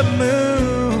the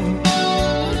moon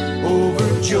over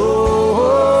Georgia.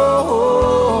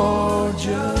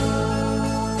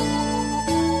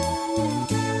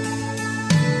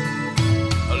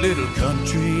 A little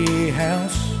country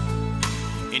house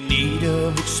in need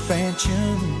of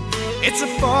expansion. It's a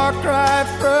far cry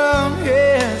from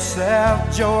his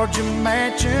South Georgia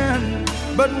mansion,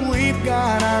 but we've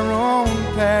got our own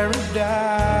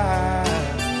paradise.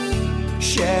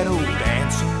 Shadow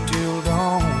dancing till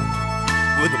dawn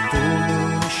with a full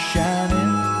moon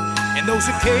shining, and those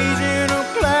Those occasional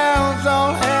clouds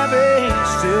all have a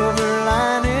silver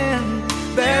lining.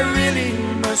 There really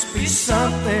must be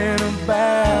something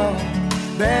about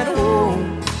that old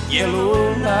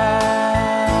yellow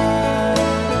light.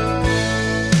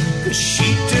 'Cause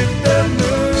she took the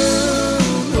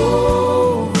moon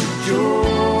over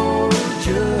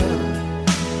Georgia.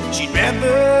 She'd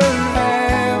rather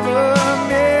have a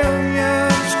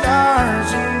million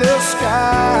stars in the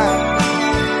sky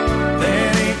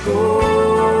than a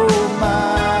gold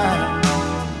mine.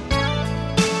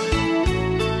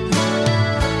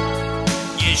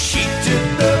 Yeah, she took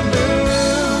the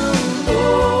moon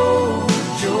over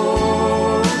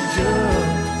Georgia.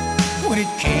 When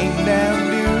it came down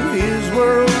to his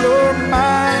world or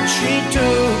mine, she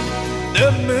took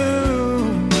the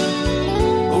moon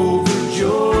over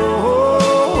Georgia.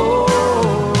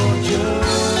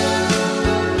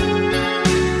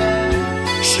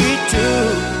 She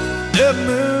took the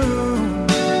moon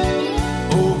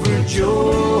over Georgia.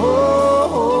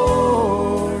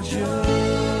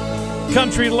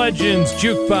 Country Legends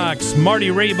Jukebox, Marty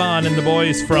Raybon and the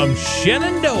boys from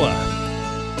Shenandoah.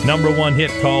 Number one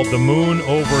hit called The Moon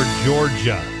Over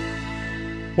Georgia.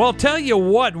 Well, tell you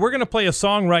what, we're going to play a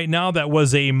song right now that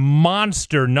was a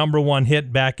monster number one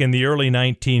hit back in the early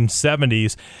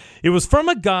 1970s. It was from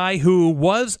a guy who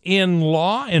was in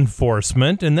law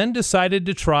enforcement and then decided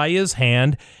to try his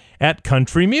hand at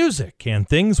country music, and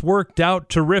things worked out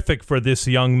terrific for this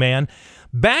young man.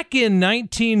 Back in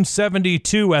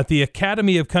 1972 at the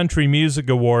Academy of Country Music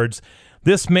Awards,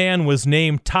 this man was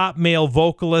named Top Male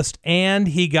Vocalist, and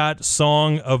he got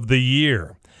Song of the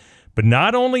Year. But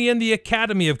not only in the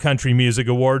Academy of Country Music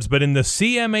Awards, but in the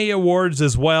CMA Awards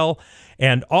as well,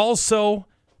 and also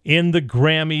in the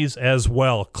Grammys as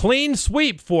well. Clean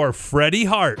sweep for Freddie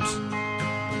Hart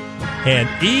and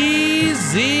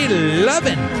Easy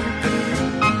Lovin'.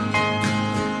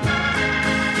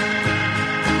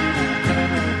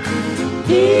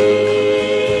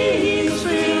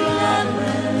 Easy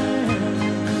loving,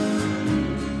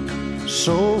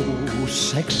 so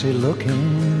sexy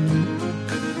looking.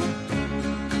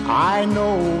 I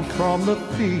know from the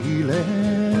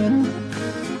feeling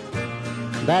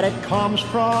that it comes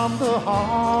from the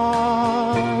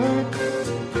heart.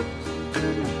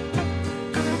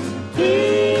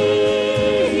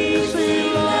 Easy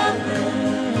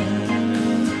loving,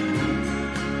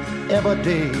 every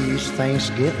day's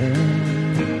Thanksgiving,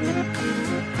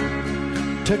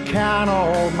 to count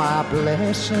all my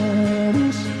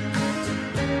blessings.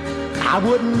 I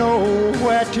wouldn't know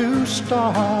where to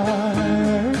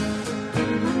start.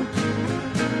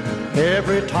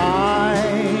 Every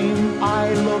time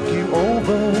I look you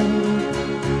over,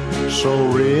 so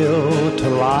real to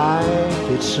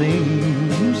life it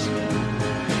seems.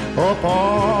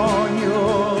 Upon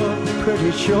your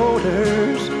pretty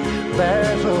shoulders,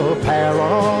 there's a pair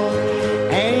of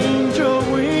angel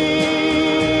wings.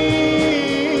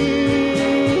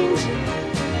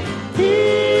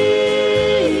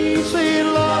 Easy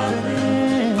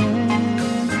loving,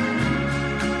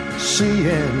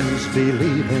 seeing's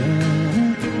believing.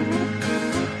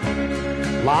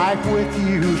 Life with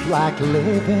you's like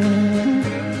living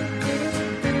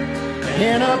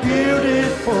in a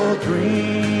beautiful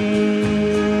dream.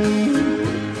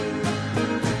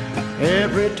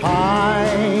 Every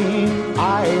time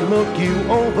I look you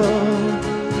over,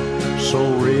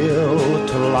 so real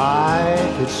to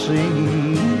life it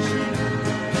seems.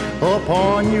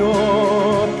 Upon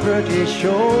your pretty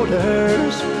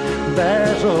shoulders,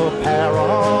 there's a pair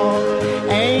of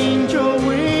angel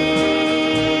wings.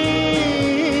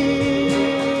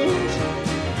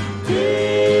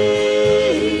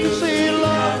 Easy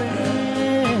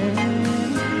loving,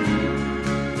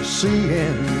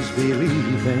 seeing's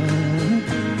believing.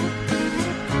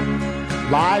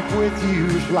 Life with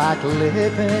you's like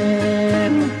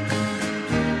living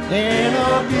in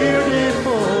a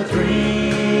beautiful dream.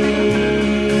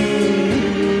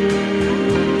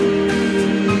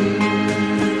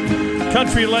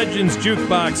 Country Legends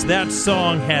Jukebox, that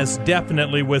song has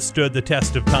definitely withstood the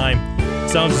test of time.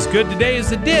 Sounds as good today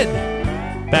as it did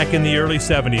back in the early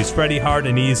 70s. Freddie Hart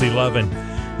and Easy Lovin'.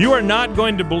 You are not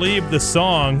going to believe the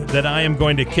song that I am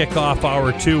going to kick off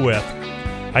hour two with.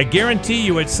 I guarantee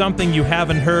you it's something you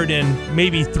haven't heard in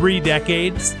maybe 3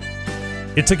 decades.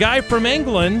 It's a guy from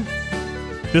England.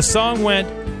 This song went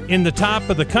in the top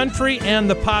of the country and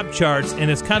the pop charts,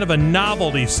 and it's kind of a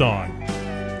novelty song.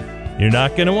 You're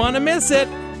not going to want to miss it.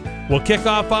 We'll kick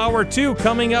off hour two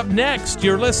coming up next.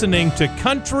 You're listening to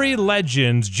Country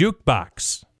Legends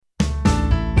Jukebox.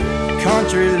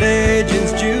 Country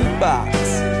Legends Jukebox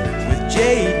with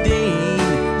J.D.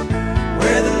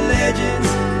 where the legends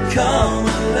come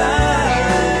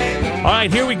alive. All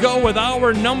right, here we go with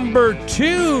our number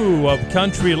 2 of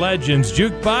Country Legends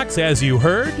Jukebox, as you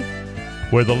heard,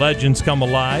 where the legends come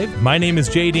alive. My name is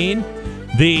Jay Dean.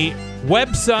 The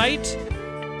website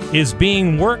is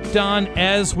being worked on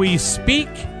as we speak.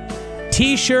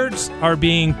 T-shirts are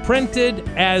being printed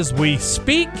as we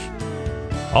speak.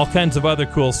 All kinds of other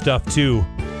cool stuff, too,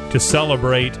 to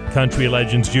celebrate Country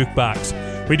Legends Jukebox.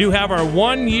 We do have our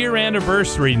 1-year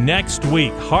anniversary next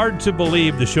week. Hard to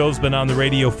believe the show's been on the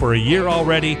radio for a year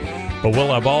already, but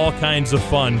we'll have all kinds of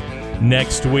fun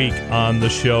next week on the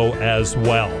show as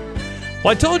well.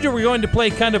 Well, I told you we're going to play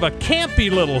kind of a campy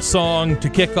little song to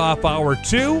kick off hour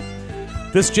 2.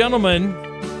 This gentleman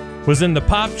was in the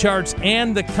pop charts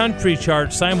and the country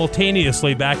charts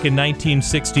simultaneously back in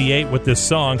 1968 with this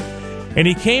song. And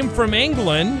he came from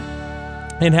England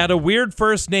and had a weird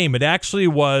first name. It actually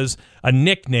was a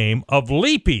nickname of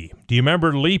Leapy. Do you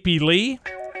remember Leapy Lee?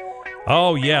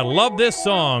 Oh, yeah, love this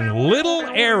song, Little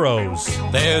Arrows.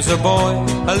 There's a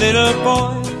little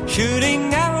boy,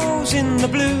 shooting arrows in the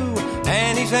blue,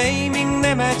 and he's aiming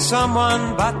them at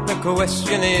someone, but the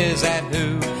question is at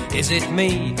who? Is it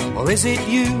me or is it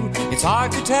you? It's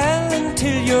hard to tell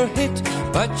until you're hit,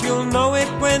 but you'll know it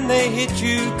when they hit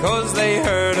you, 'cause they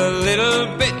hurt a little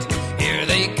bit. Here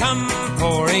they come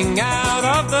pouring out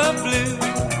of the blue.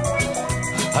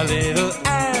 A little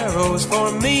arrows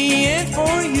for me and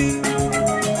for you.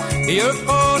 You're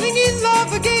falling in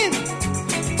love again,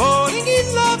 falling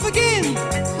in love again.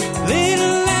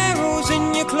 Little arrows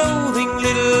in your clothing,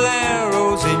 little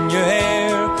arrows in your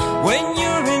hair. When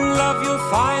you're in love, you'll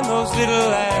find those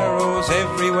little arrows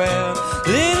everywhere.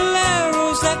 Little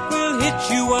arrows that will hit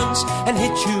you once and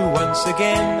hit you once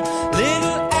again.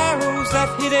 Little arrows that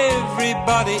hit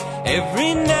everybody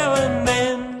every now and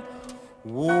then.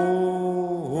 Whoa,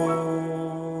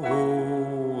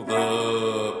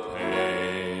 the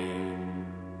pain.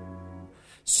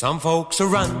 Some folks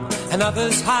run and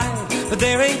others hide, but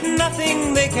there ain't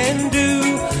nothing they can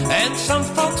do. And some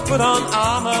folks put on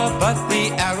armor, but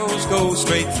the arrows go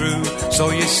straight through.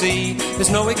 So you see, there's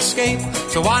no escape,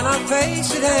 so why not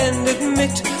face it and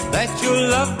admit that you'll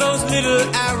love those little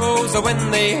arrows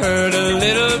when they hurt a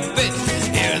little bit.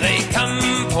 Here they come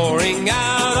pouring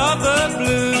out of the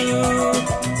blue.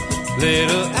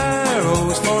 Little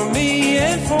arrows for me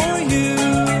and for you.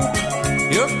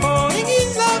 You're falling in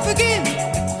love again,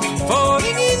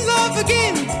 falling in love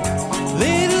again.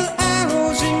 Little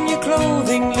arrows in your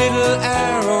clothing, little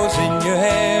arrows in your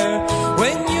hair.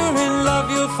 When you're in love,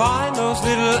 you'll find those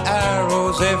little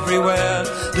arrows everywhere.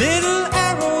 Little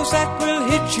arrows that will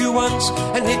hit you once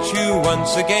and hit you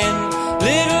once again.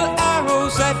 Little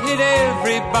arrows that hit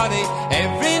everybody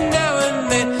every now and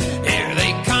then. Here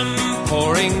they come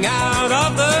pouring out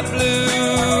of the blue.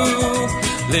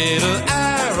 Little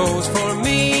arrows for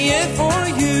me and for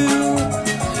you.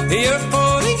 You're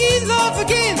falling in love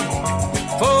again,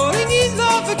 falling in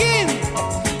love again.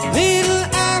 Little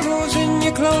arrows in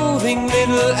your clothing,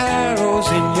 little arrows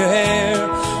in your hair.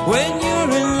 When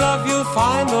you're in love, you'll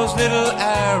find those little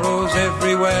arrows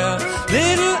everywhere.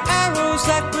 Little arrows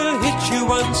that will hit you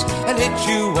once and hit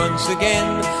you once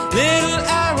again. Little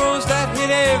arrows that hit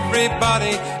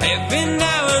everybody every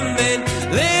now and then.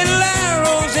 Little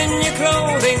arrows in your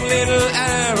clothing, little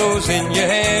arrows in your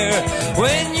hair.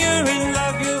 When you're in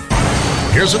love, you'll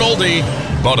find... Here's an oldie,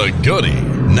 but a goodie.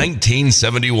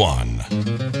 1971.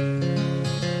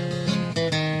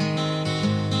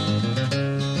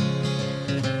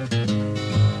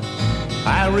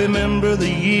 I remember the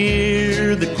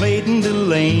year that Clayton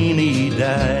Delaney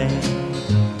died.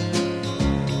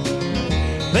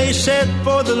 They said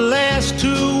for the last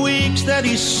 2 weeks that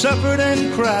he suffered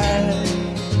and cried.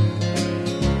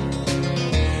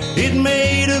 It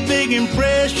made a big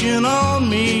impression on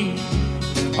me,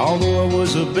 although I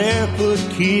was a barefoot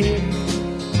kid.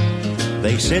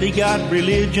 They said he got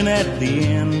religion at the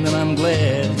end, and I'm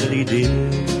glad that he did.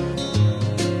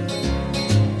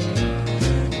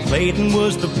 Clayton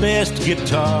was the best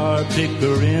guitar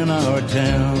picker in our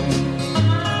town.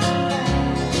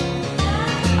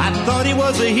 I thought he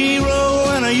was a hero,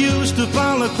 and I used to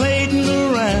follow Clayton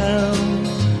around.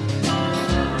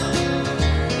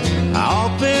 I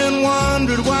often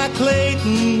wondered why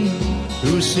Clayton,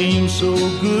 who seemed so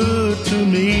good to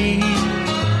me,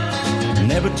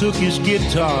 never took his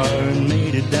guitar and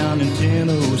made it down in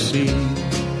Tennessee.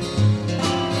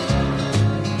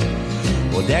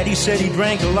 Well, Daddy said he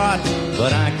drank a lot,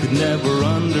 but I could never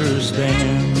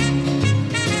understand.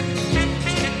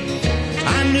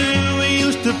 I knew he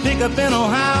used to pick up in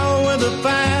Ohio with a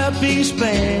 5-piece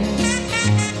band.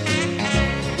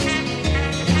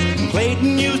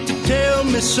 Clayton used to tell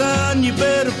me, son, you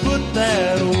better put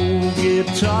that old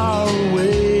guitar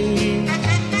away.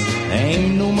 There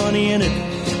ain't no money in it,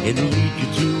 it'll lead you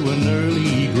to an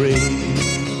early grave.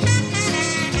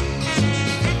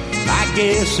 I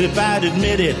guess if I'd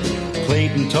admit it,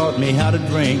 Clayton taught me how to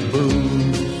drink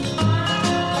booze.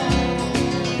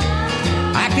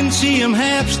 I can see him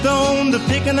half stoned,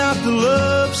 picking out the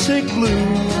lovesick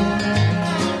blues.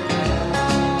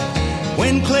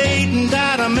 When Clayton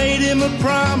died, I made him a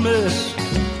promise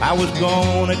I was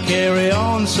gonna carry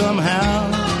on somehow.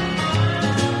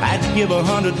 I'd give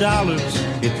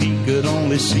 $100 if he could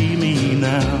only see me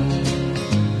now.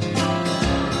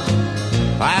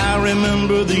 I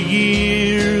remember the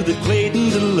year that Clayton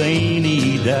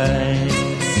Delaney died.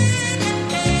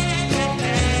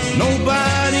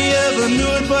 Nobody ever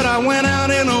knew it, but I went out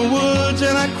in the woods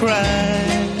and I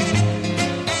cried.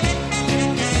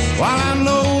 While I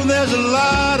know there's a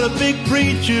lot of big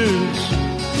preachers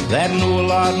that know a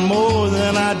lot more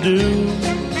than I do,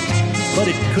 but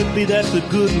it could be that the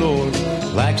good Lord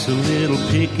likes a little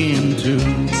picking too.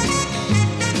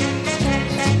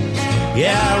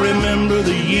 Yeah, I remember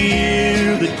the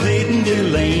year that Clayton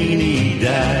Delaney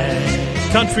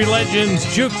died. Country Legends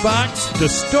Jukebox, the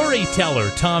storyteller,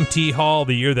 Tom T. Hall,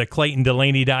 the year that Clayton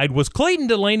Delaney died. Was Clayton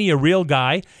Delaney a real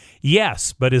guy?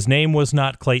 Yes, but his name was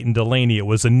not Clayton Delaney. It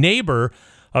was a neighbor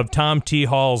of Tom T.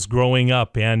 Hall's growing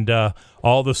up, and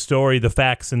all the story, the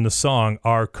facts in the song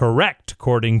are correct,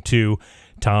 according to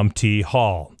Tom T.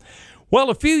 Hall. Well,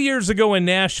 a few years ago in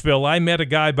Nashville, I met a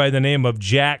guy by the name of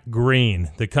Jack Green,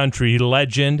 the country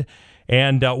legend,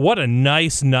 and what a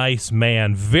nice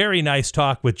man. Very nice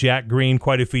talk with Jack Green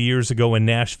quite a few years ago in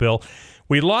Nashville.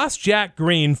 We lost Jack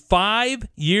Green 5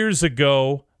 years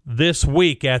ago this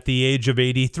week at the age of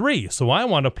 83, so I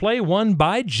want to play one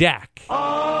by Jack.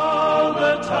 All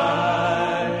the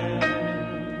time,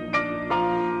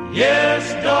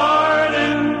 yes,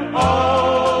 darling,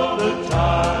 all the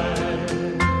time.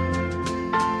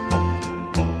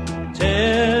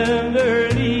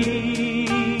 Tenderly,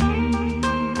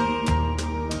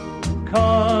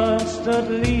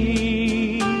 constantly,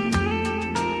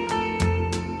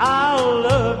 I'll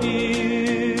love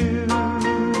you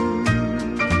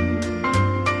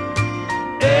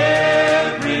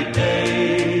every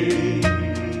day.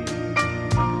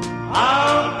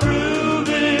 I'll prove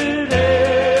it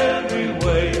every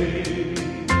way.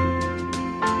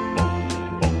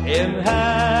 In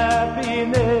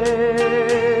happiness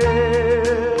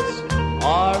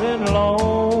or in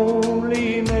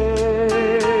loneliness,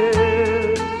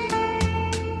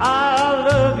 I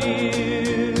love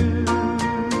you.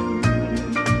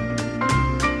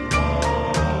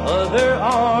 Other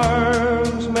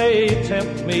arms may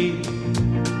tempt me,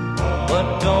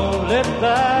 but don't let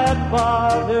that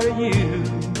bother you.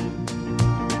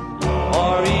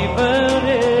 Or even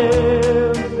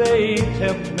if they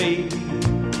tempt me,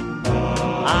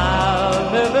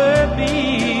 I'll never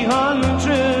be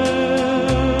untrue.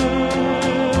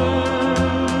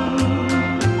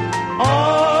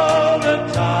 All the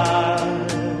time,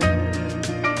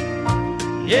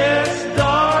 yes,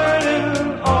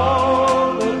 darling,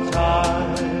 all the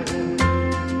time.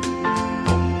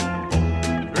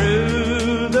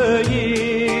 Through the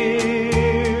years,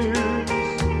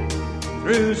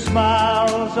 through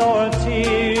smiles or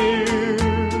tears,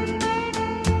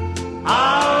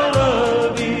 I'll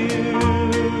love you.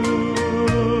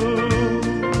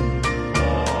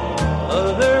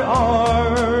 Other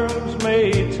arms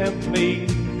may tempt me,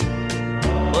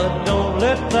 but don't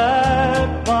let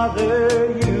that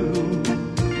bother you.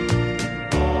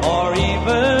 Or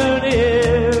even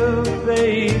if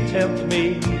they tempt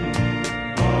me,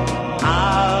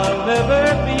 I'll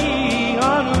never be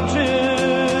untrue.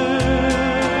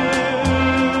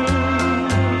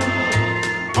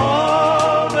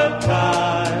 All the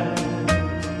time,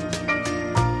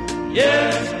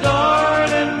 yes,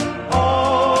 darling,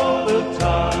 all the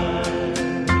time.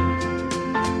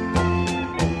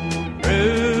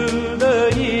 Through the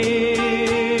years,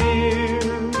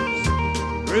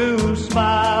 through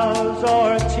smiles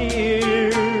or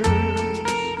tears,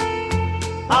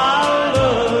 I'll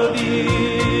love you.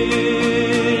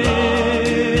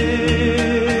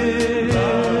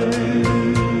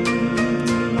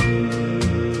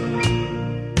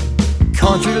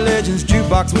 Country Legends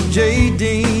Jukebox with J.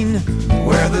 Dean,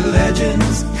 where the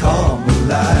legends come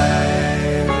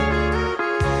alive.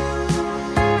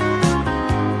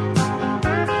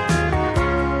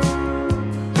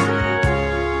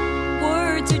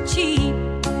 Words are cheap,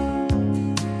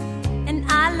 and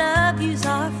I love yous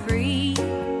are free.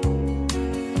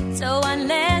 So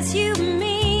unless you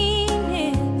mean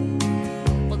it,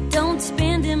 well, don't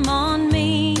spend them on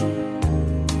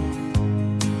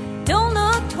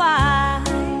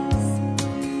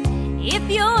if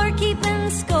you're keeping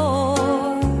score,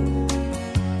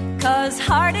 'cause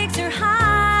heartaches are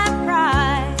high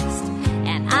priced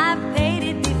and I've paid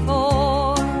it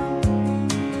before.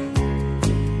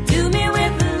 Do me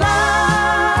with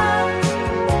love,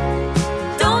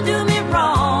 don't do me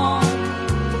wrong.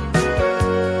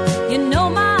 You know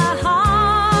my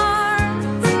heart's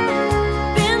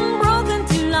been broken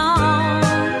too long,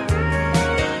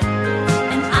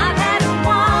 and I've had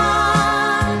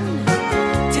one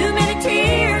too many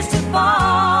tears to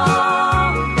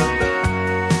fall.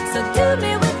 So do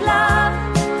me with love,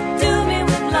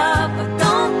 but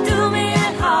don't do me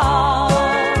at all.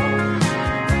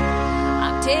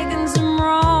 I've taken some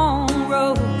wrong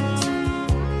roads,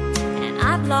 and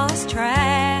I've lost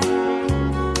track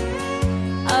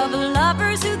of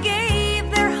lovers who gave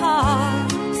their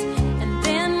hearts and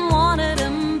then wanted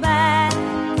them back.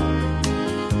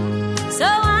 So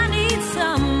I need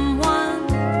someone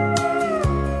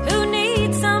who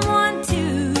needs someone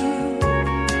too,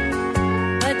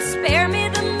 but spare me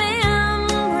the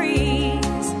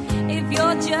memories if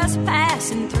you're just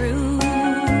passing through.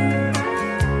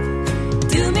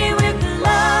 Do me with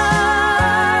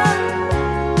love,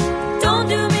 don't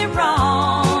do me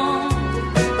wrong.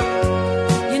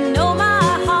 You know my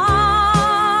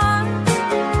heart's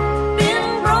been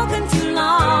broken too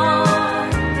long,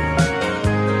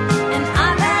 and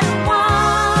I've had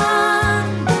one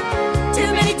too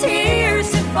many tears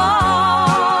to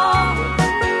fall.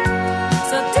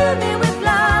 So do me with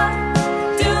love,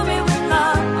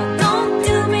 but don't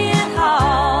do me at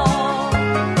all.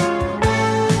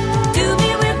 Do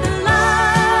me with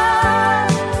love,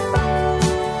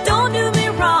 don't do me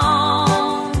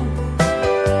wrong.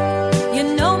 You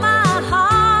know my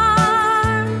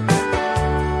heart's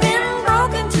been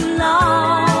broken too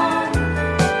long,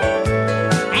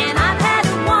 and I've had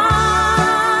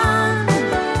one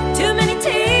too many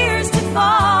tears to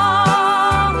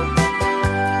fall.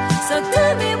 So do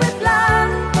me with love,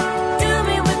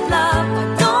 but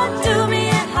don't do me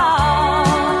at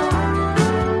all.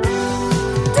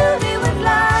 Do me with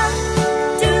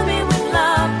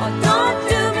love, but don't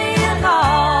do me at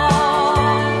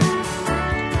all.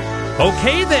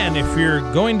 Okay, then, if you're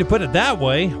going to put it that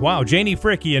way. Wow, Janie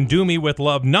Fricke and Do Me With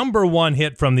Love, #1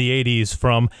 hit from the 80s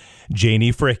from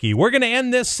Janie Fricke. We're going to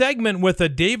end this segment with a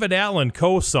David Allen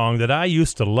Coe song that I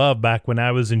used to love back when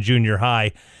I was in junior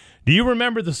high. Do you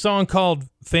remember the song called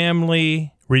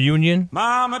Family Reunion?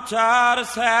 Mama taught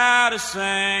us how to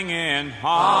sing in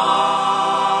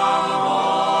harmony.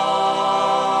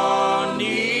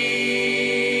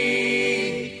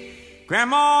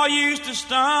 Grandma used to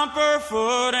stomp her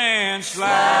foot and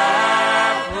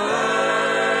slap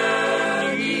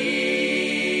her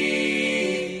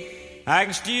knee. I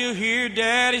can still hear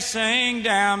Daddy sing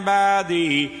down by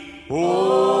the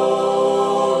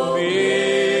old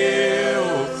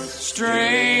mill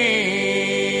stream.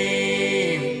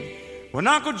 When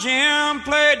Uncle Jim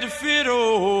played the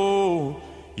fiddle,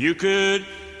 you could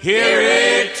hear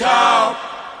it talk,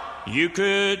 you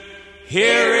could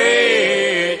hear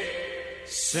it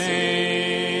sing.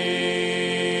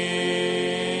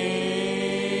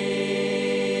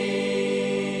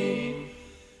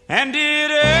 And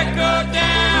it echoed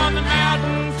down the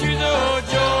mountain to the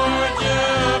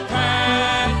Georgia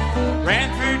pine, ran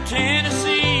through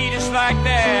Tennessee just like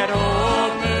that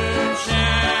old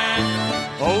moonshine.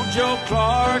 Old Joe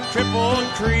Clark crippled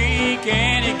Creek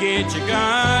and he get your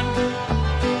gun.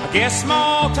 I guess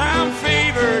small town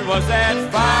favored was that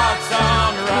fox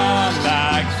on the run,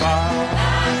 like a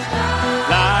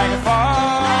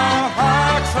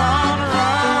fox on the run.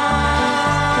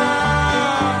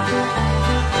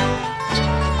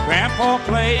 Grandpa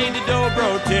played the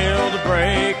dobro till the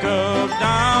break of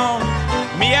dawn.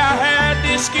 Me, I had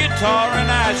this guitar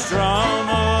and I'd strum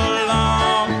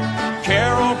along.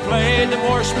 Carol played the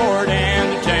war sport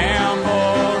and the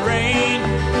tambourine.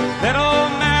 Then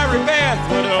old Mary Beth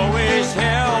would always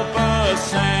help us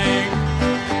sing.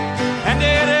 And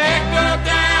it echoed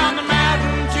down the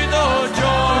mountain to those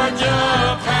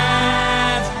Georgia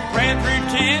pines, ran through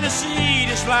Tennessee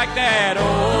just like that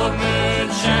old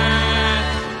moonshine.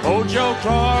 Old Joe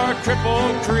Clark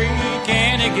crippled Creek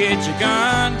and he get your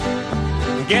gun.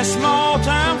 I guess small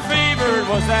time favored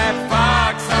was that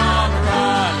fox on the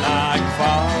run, like a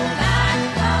fox,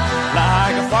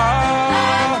 like a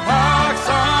fox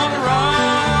on the run.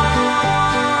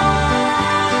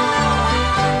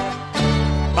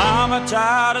 Mama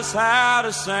taught us how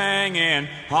to sing in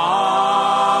harmony.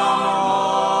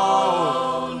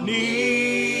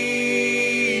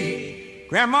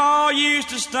 Grandma used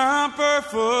to stomp her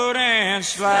foot and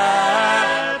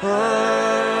slap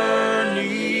her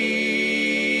knee.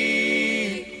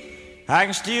 I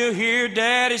can still hear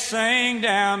Daddy sing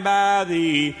down by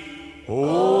the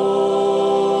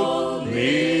old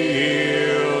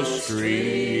mill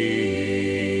stream.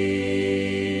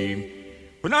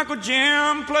 When Uncle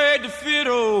Jim played the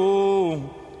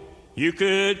fiddle, you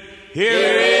could hear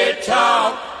it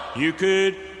talk, you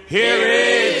could hear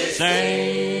it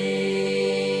sing.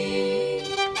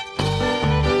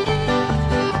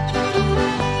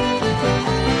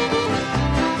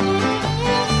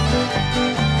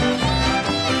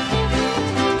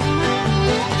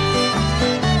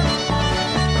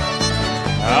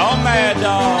 Oh, Mad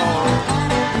Dog.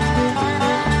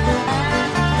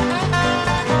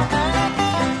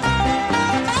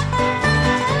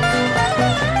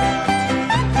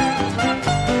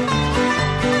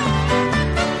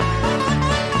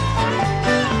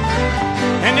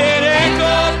 And it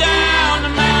echoed down the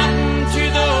mountain to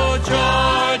the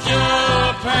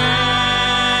Georgia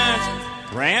pines,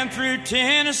 ran through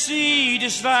Tennessee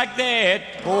just like that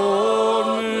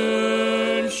old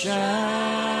moonshine.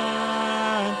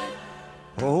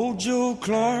 Old Joe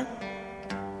Clark,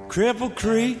 Cripple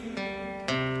Creek,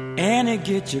 Annie,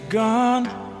 get your gun.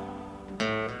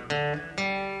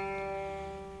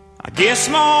 I guess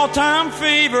small time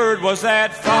favored was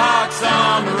that fox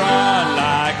on the run,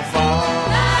 like a fox,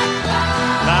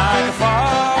 like a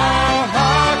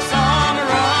fox on the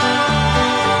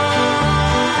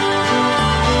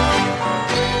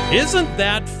run. Isn't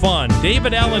that fun?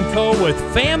 David Allan Coe with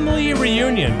Family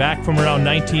Reunion, back from around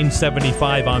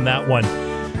 1975 on that one.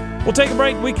 We'll take a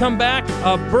break. We come back.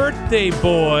 A birthday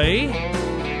boy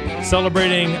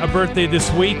celebrating a birthday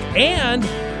this week, and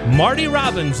Marty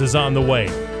Robbins is on the way.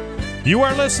 You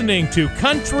are listening to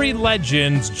Country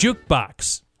Legends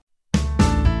Jukebox.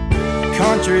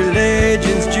 Country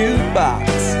Legends Jukebox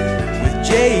with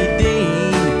J.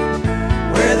 Dean,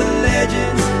 where the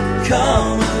legends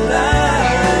come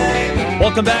alive.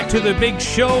 Welcome back to the big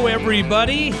show,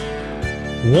 everybody.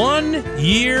 1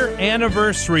 year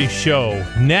anniversary show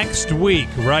next week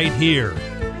right here.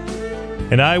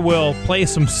 And I will play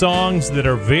some songs that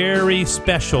are very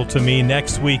special to me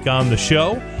next week on the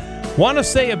show. Want to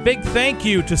say a big thank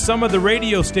you to some of the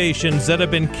radio stations that have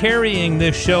been carrying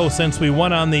this show since we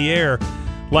went on the air,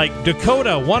 like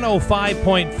Dakota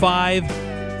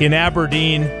 105.5 in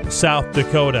Aberdeen, South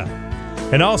Dakota.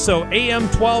 And also AM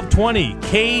 1220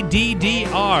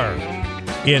 KDDR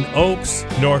in Oaks,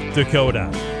 North Dakota.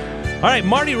 All right,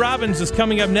 Marty Robbins is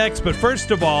coming up next, but first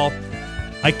of all,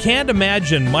 I can't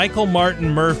imagine Michael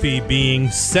Martin Murphey being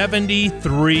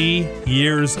 73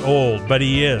 years old, but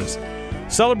he is.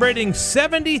 Celebrating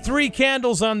 73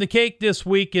 candles on the cake this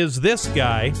week is this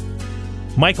guy,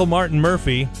 Michael Martin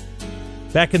Murphey.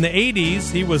 Back in the 80s,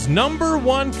 he was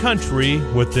 #1 country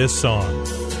with this song.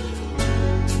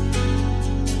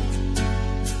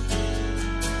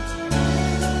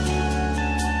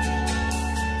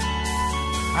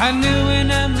 I knew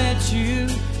when I met you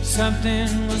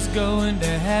something was going to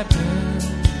happen.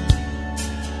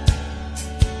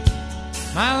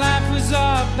 My life was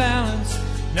off balance,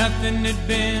 nothing had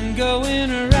been going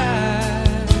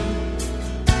right.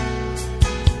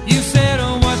 You said,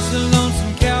 oh, what's a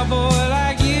lonesome cowboy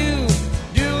like you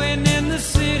doing in the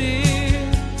city?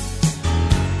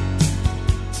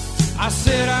 I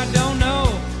said, I don't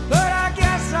know, but I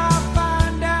guess I'll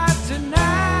find out tonight.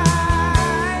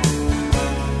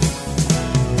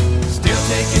 Still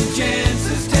taking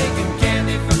chances, taking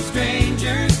candy from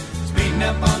strangers, speeding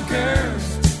up on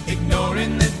curves,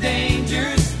 ignoring the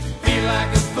dangers, feel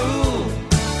like a fool,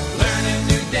 learning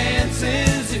new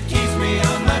dances, it keeps me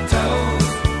on my toes.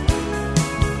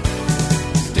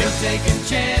 Still taking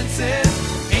chances,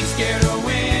 ain't scared of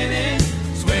winning,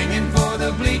 swinging for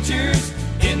the bleachers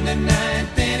in the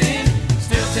 9th inning.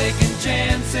 Still taking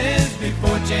chances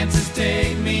before chances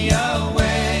take me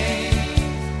away.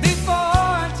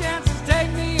 Before chances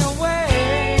take me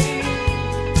away.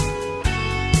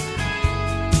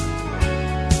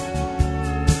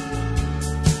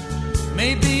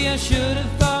 Maybe I should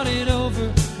have thought it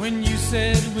over when you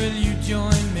said, will you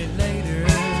join me later?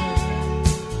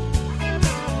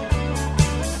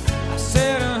 I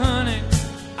said, honey,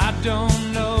 I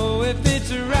don't know if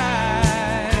it's right.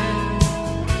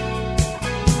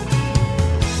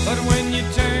 But when you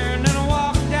turn and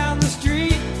walk down the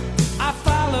street, I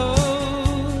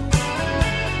followed.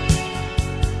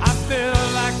 I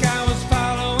felt like I was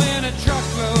following a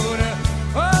truckload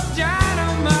of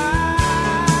dynamite.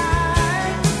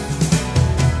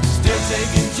 Still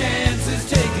taking chances,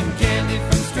 taking candy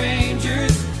from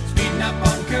strangers, speeding up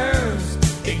on curves,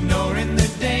 ignoring the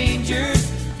dangers,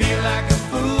 feel like a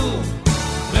fool,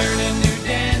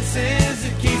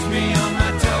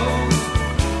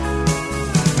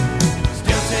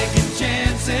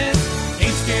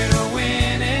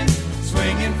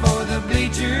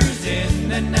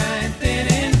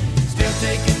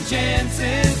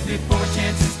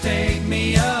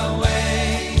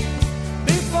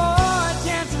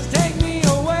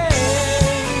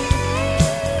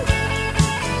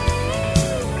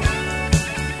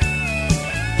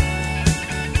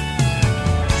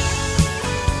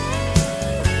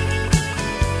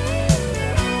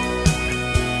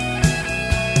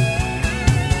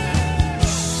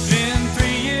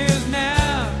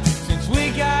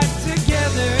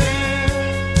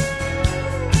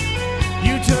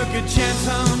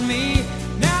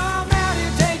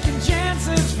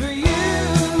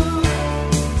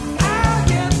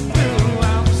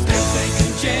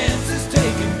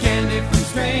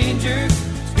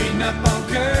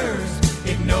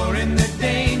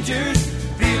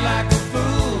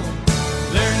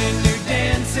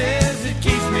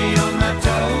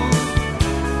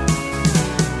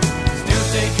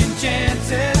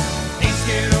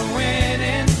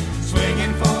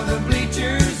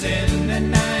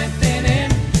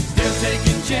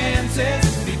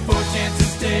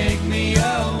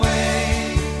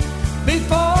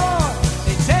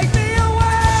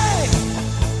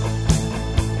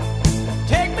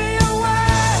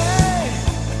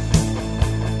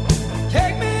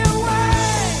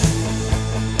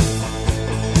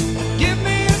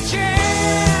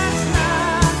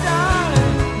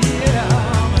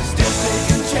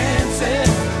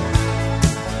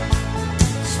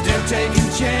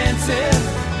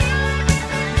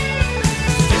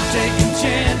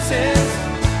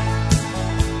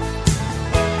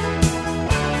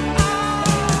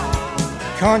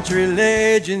 Country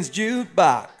Legends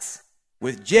Jukebox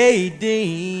with J.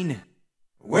 Dean,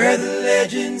 where the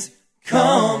legends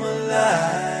come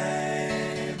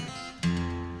alive.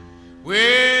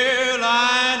 Well,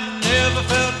 I never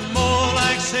felt more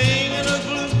like singing the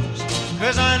blues,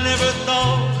 'cause I never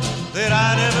thought that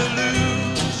I'd ever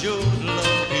lose your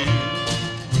love here.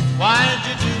 Why'd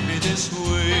you do me this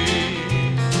way?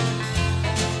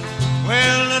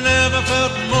 Well, I never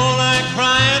felt more like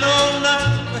crying all night,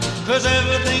 'cause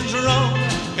everything's wrong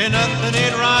and nothing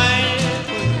ain't right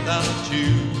without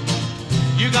you.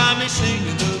 You got me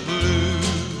singing the blues.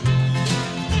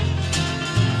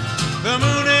 The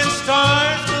moon and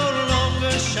stars no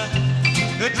longer shine.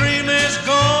 The dream is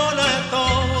gone, I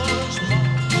thought was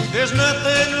mine. There's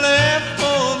nothing left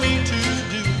for me to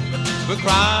do but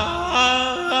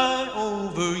cry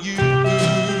over you.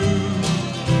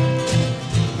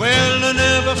 Well, I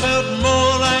never felt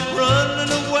more like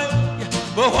running away,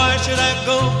 but why should I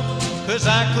go? 'Cause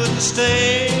I couldn't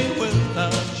stay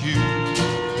without you.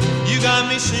 You got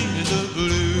me singing the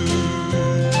blues.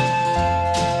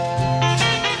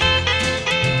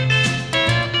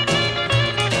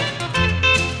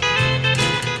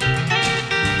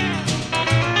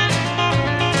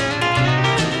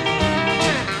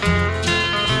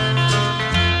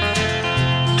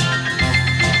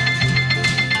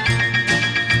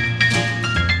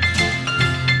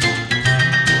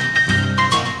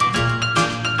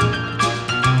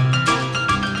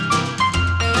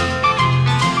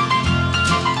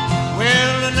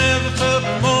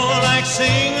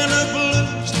 Singing the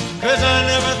blues, 'cause I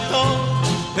never thought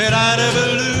that I'd ever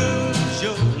lose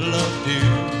your love,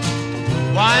 dear.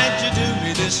 Why'd you do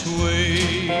me this way?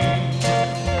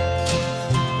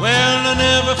 Well, I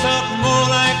never felt more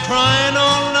like crying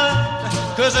all night,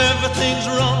 'cause everything's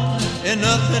wrong and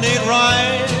nothing ain't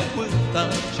right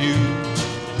without you.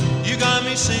 You got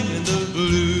me singing the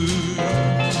blues.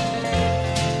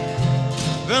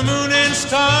 The moon and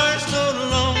stars no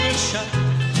longer shine.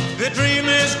 The dream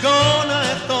is gone,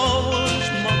 I thought was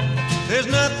mine. There's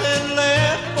nothing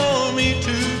left for me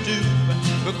to do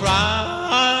but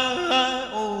cry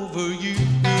over you.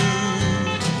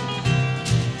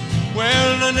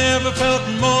 Well, I never felt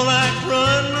more like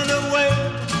running away,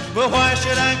 but why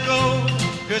should I go?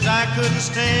 'Cause I couldn't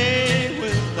stay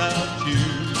without you.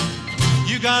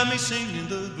 You got me singing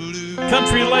the blues.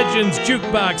 Country Legends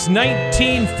Jukebox,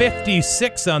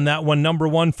 1956 on that one, number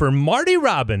one for Marty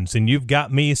Robbins, and You've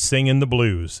Got Me Singing the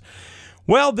Blues.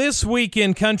 Well, this week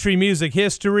in country music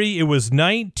history, it was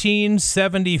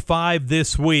 1975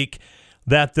 this week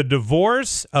that the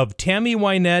divorce of Tammy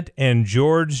Wynette and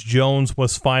George Jones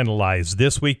was finalized,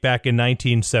 this week back in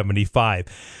 1975.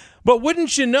 But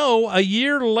wouldn't you know, a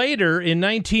year later in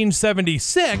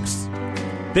 1976,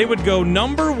 they would go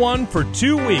number one for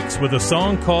 2 weeks with a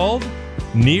song called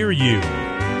Near You.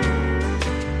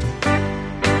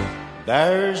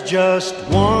 There's just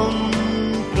one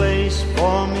place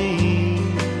for me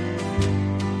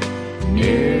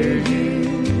near you.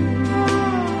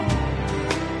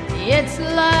 It's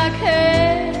like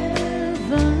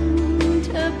heaven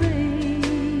to be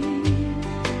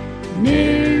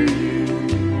near you.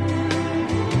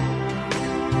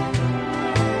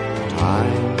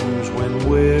 Times when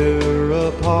we're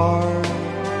apart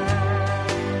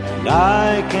and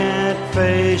I can't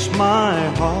face my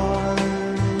heart.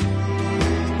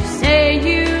 Say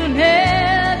you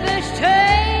never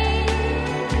stray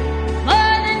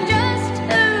more than just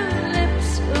 2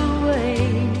 lips away.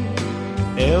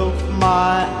 If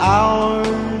my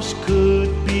hours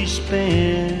could be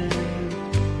spent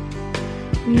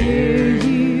near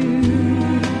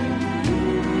you,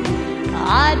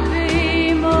 I'd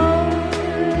be more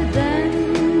than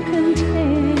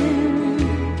content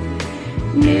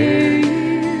near you.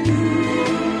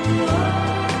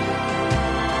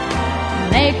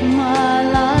 Make my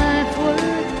life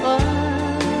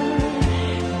worthwhile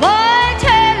by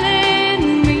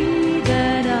telling me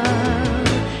that I'll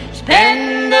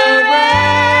spend the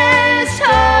rest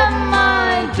of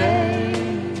my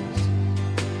days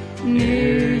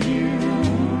near you.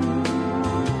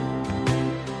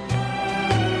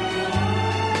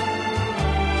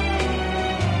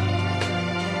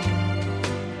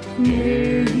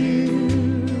 Near you.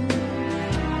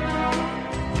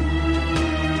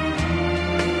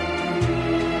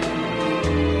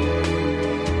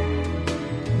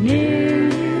 Near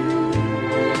you.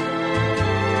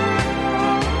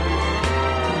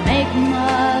 Make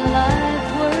my life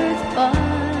worthwhile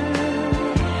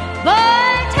by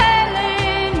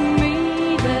telling me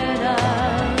that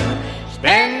I'll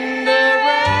spend the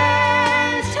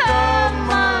rest of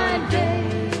my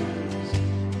days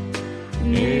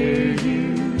near you.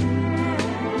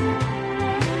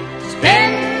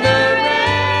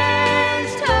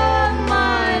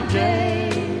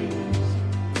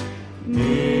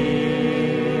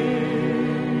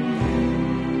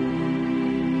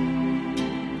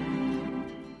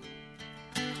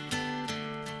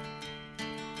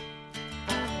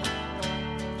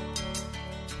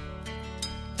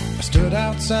 stood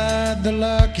outside the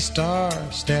Lucky Star,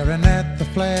 staring at the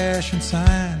flashing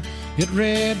sign. It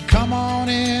read, "Come on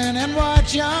in and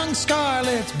watch young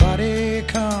Scarlett's body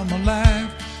come alive.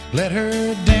 Let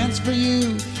her dance for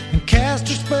you and cast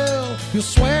her spell. You'll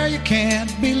swear you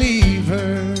can't believe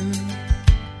her.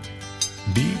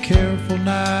 Be careful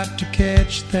not to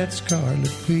catch that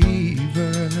scarlet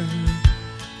fever."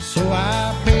 So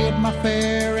I paid my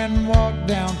fare and walked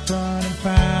down front and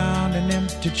found an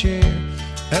empty chair.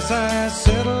 As I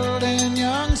settled in,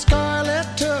 young Scarlett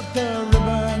took the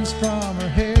ribbons from her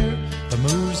hair. The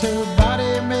moves her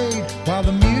body made while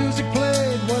the music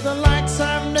played were the likes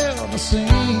I've never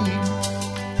seen.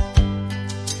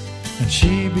 And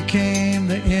she became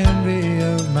the envy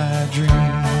of my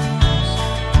dreams.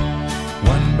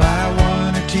 One by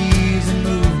one, her teasing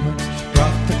movements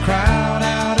brought the crowd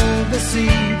out of the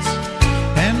seats.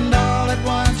 And all at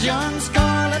once, young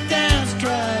Scarlett danced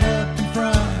right up in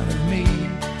front of me.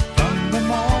 From the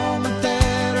moment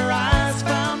that her eyes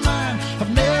found mine,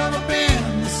 I've never been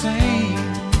the same.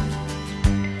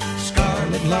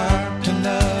 Scarlett larked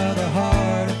another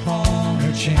heart upon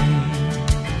her chain.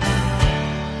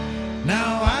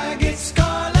 Now I get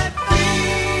scarlet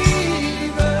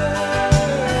fever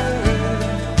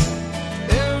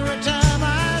every time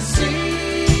I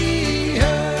see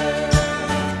her.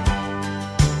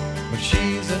 But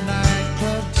she's a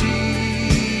nightclub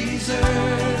teaser,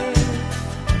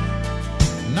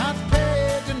 not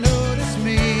paid to notice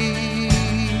me.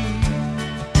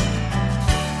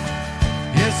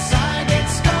 Yes, I get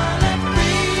scarlet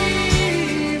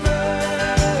fever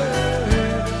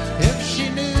if she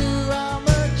knew how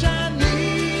much I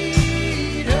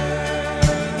need her.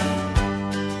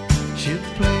 She'd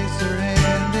place her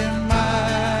hand in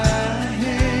my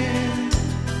hand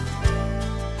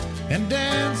and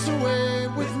dance away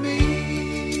with me.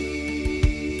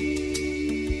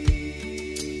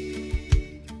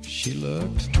 She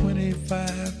looked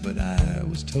 25, but I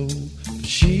was told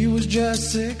she was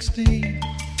just 16.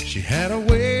 She had a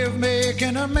way of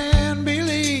making a man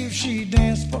believe she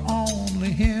danced for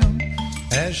only him.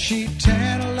 As she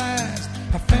tantalized,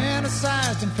 I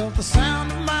fantasized and felt the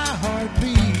sound of my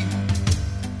heartbeat.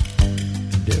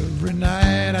 And every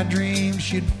night I dreamed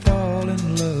she'd fall in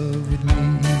love with me.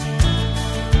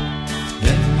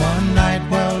 Then one night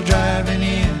while driving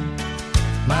in,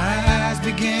 my eyes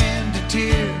began to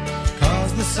tear,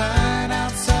 'cause the sign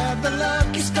outside the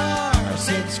Lucky Star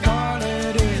said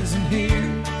Scarlett isn't here.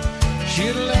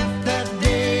 She'd left that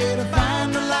day to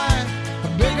find a life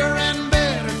of bigger and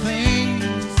better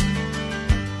things.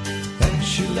 Then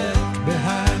she left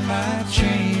behind my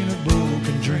chain of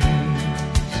broken dreams.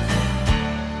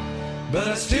 But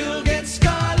I still get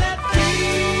scarlet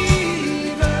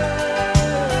fever.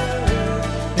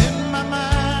 In my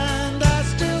mind I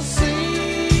still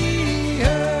see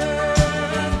her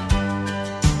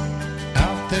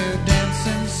out there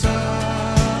dancing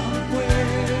somewhere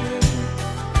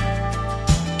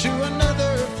to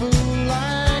another fool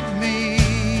like me.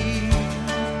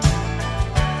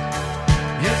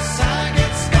 Yes, I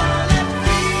get scarlet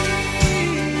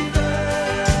fever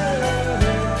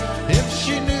if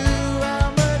she knew how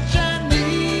much I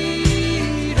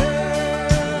need her.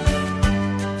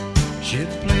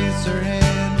 She'd place her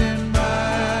hand in my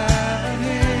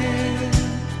hand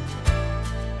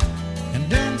and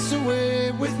dance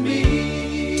away with me.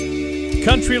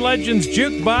 Country Legends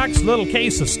Jukebox, little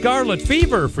case of scarlet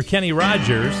fever for Kenny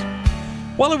Rogers.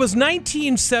 Well, it was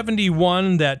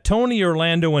 1971 that Tony,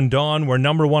 Orlando, and Dawn were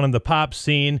number one in the pop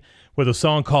scene with a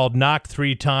song called Knock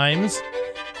 3 Times.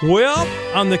 Well,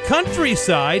 on the country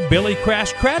side, Billy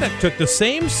Crash Craddock took the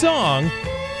same song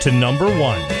to number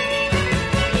one.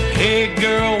 Hey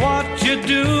girl, what you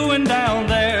doing down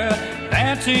there?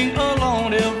 Dancing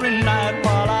alone every night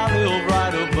while I live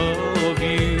right above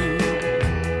you.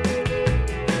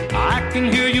 I can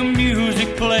hear your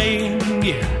music playing,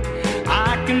 yeah.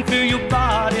 I can feel your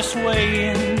body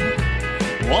swaying.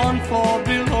 One floor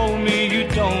below me, you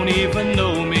don't even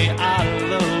know me. I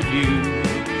love you.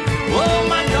 Oh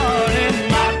my darling,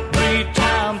 knock 3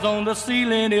 times on the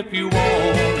ceiling if you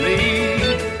want me.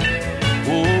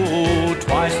 Oh,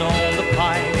 twice on the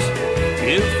pipes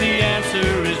if the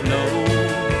answer is no.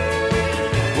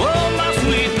 Oh, my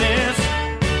sweetness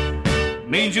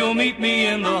means you'll meet me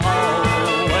in the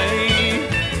hallway.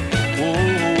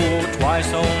 Oh,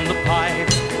 twice on the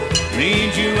pipes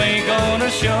means you ain't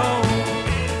gonna show.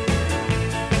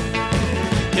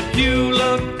 If you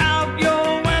look out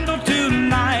your window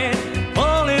tonight,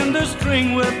 pulling the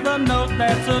string with the note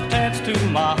that's attached to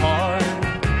my heart.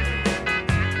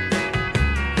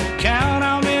 Count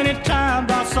how many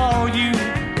times I saw you,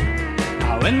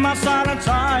 how in my silence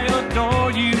I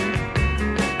adore you.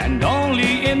 and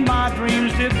only in my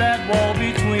dreams did that wall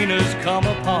between us come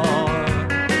apart.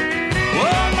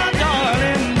 Oh, my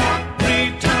darling, knock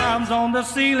 3 times on the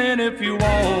ceiling if you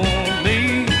want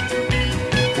me.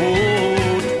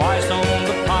 Oh, twice on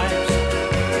the pipes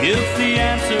if the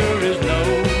answer is no.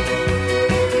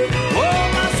 Oh,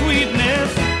 my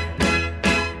sweetness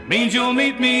means you'll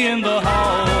meet me in the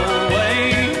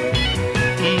hallway.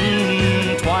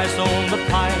 Twice on the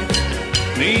pipes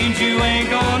means you ain't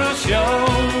gonna show.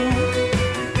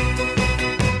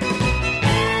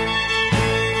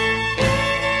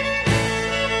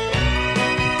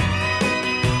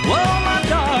 Well, my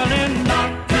darling,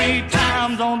 knock 3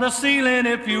 times on the ceiling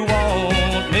if you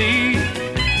want me.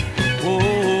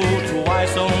 Oh,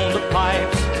 twice on the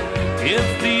pipes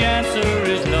if the answer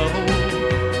is no.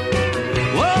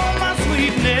 Well, my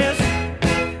sweetness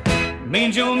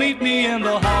means you'll meet me in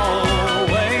the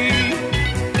hallway.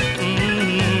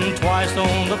 Twice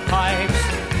on the pipes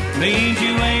means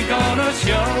you ain't gonna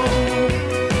show.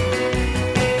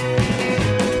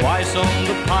 Twice on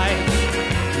the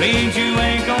pipes means you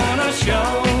ain't gonna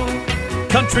show.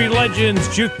 Country Legends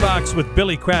Jukebox with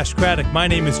Billy Crash Craddock. My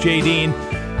name is Jay Dean.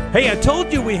 Hey, I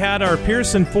told you we had our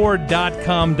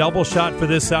PearsonFord.com double shot for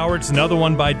this hour. It's another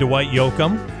one by Dwight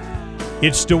Yoakam.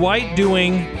 It's Dwight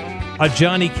doing a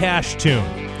Johnny Cash tune.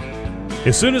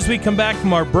 As soon as we come back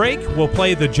from our break, we'll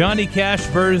play the Johnny Cash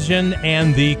version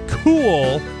and the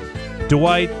cool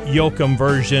Dwight Yoakam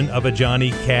version of a Johnny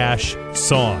Cash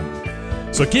song.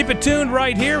 So keep it tuned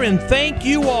right here, and thank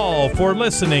you all for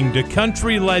listening to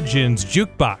Country Legends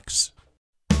Jukebox.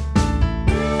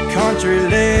 Country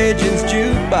Legends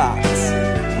Jukebox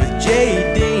with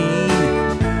Jay Dean,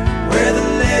 where the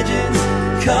legends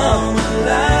come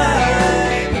alive.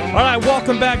 All right,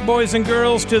 welcome back, boys and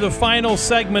girls, to the final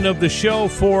segment of the show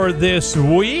for this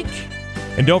week.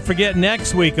 And don't forget,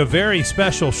 next week, a very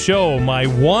special show. My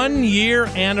 1-year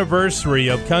anniversary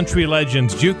of Country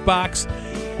Legends Jukebox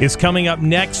is coming up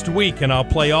next week, and I'll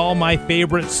play all my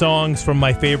favorite songs from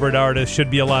my favorite artists. Should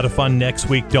be a lot of fun next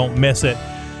week. Don't miss it.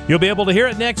 You'll be able to hear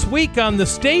it next week on the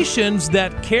stations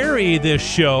that carry this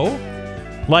show,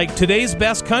 like Today's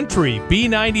Best Country,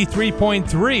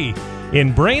 B93.3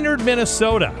 in Brainerd,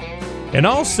 Minnesota, and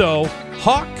also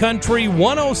Hawk Country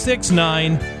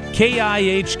 106.9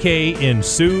 KIHK in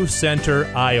Sioux Center,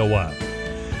 Iowa.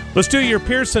 Let's do your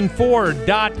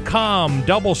PearsonFord.com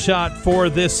double shot for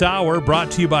this hour, brought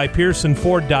to you by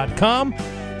PearsonFord.com.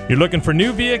 You're looking for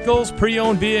new vehicles,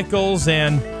 pre-owned vehicles,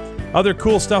 and other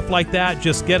cool stuff like that.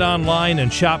 Just get online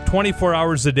and shop 24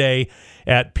 hours a day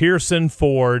at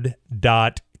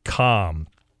PearsonFord.com.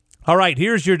 All right,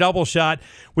 here's your double shot.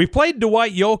 We played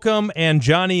Dwight Yoakam and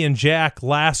Johnny and Jack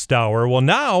last hour. Well,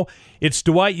 now it's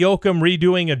Dwight Yoakam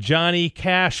redoing a Johnny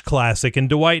Cash classic, and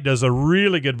Dwight does a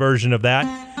really good version of that.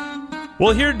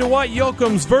 We'll hear Dwight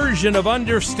Yoakam's version of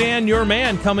Understand Your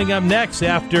Man coming up next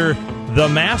after the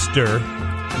master,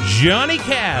 Johnny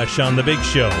Cash, on The Big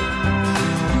Show.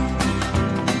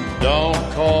 Don't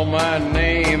call my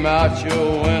name out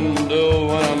your window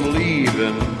when I'm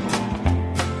leaving.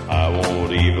 I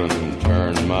won't even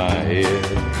turn my head.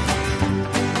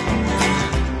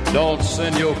 Don't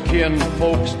send your kin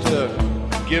folks to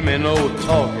give me no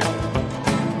talking.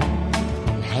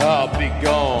 I'll be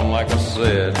gone, like I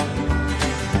said.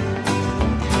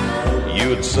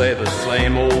 You'd say the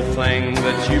same old thing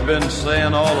that you've been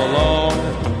saying all along.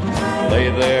 Lay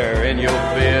there in your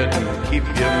bed and keep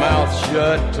your mouth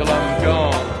shut till I'm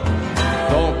gone.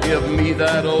 Don't give me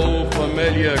that old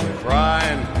familiar cry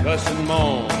and cuss and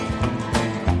moan.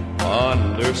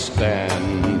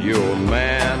 Understand your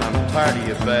man, I'm tired of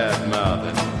your bad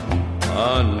mouthing.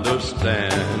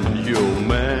 Understand your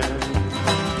man.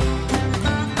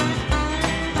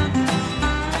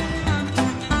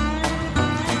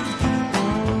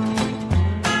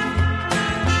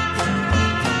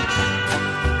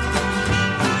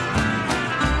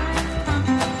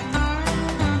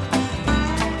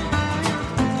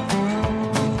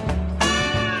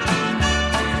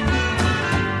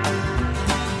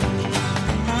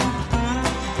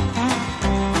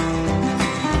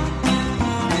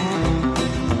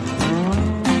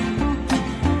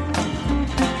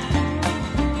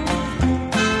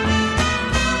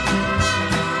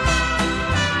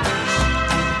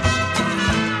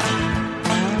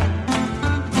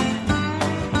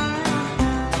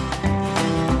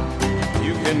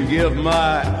 Give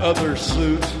my other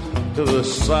suit to the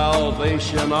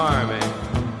Salvation Army,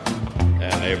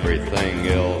 and everything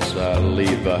else I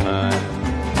leave behind.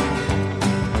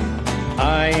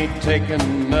 I ain't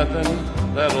taking nothing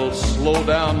that'll slow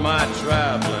down my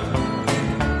traveling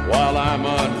while I'm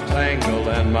untangled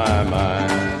in my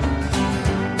mind.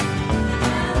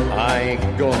 I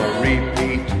ain't gonna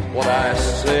repeat what I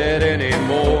said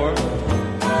anymore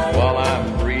while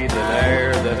I'm breathing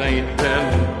air that ain't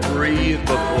been breathed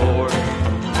before.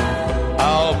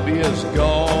 I'll be as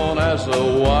gone as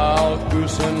a wild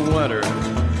goose in winter.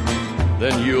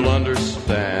 Then you'll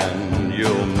understand,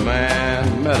 you'll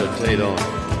man meditate on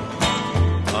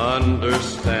it.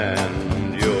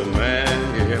 Understand, you'll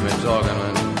man, you hear me talking,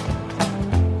 honey?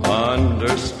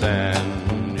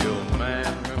 Understand, you'll man,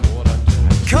 remember what I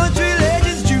told you. Country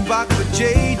Legends Jukebox with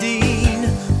J. Dean,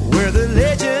 where the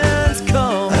legends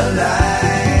come alive.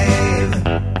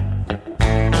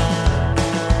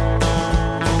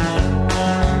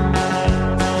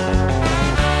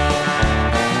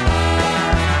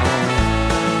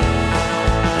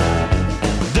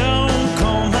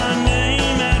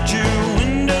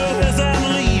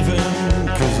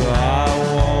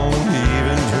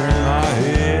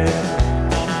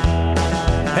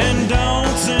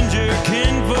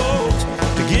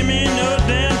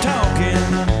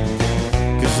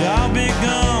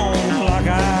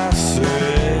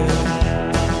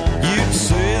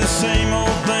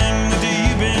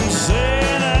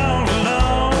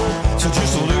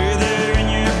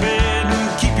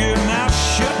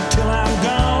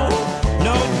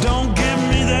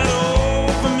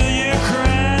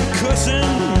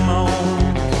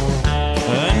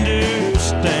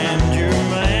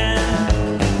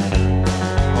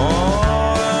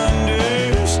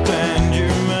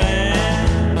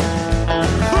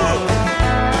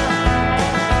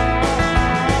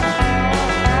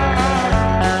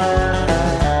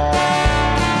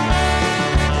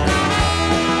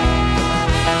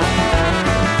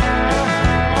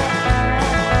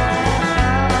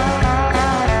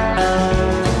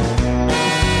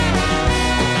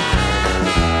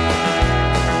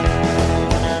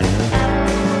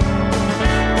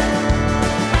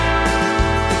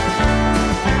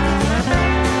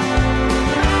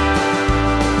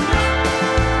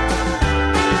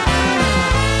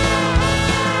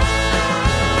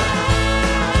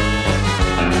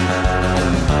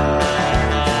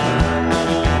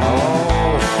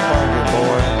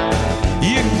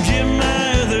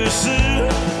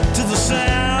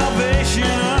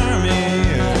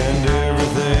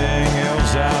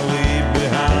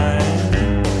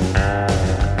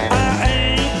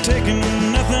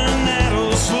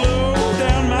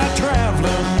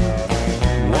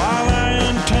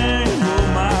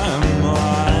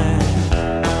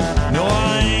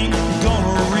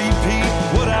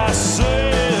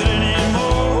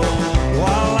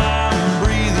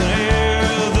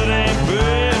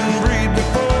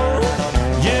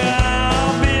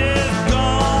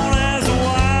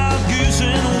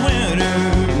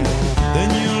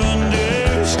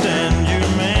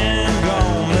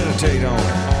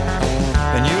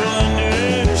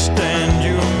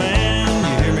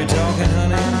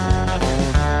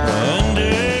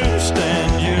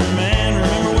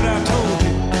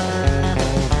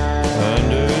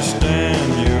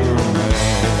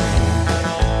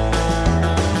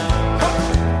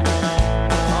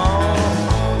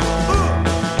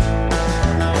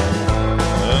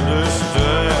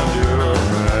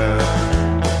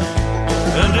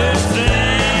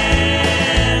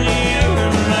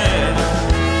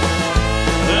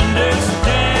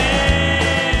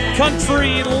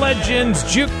 Country Legends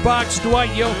Jukebox, Dwight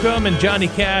Yoakam and Johnny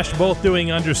Cash both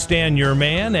doing Understand Your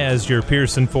Man as your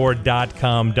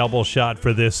PearsonFord.com double shot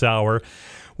for this hour.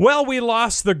 Well, we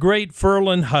lost the great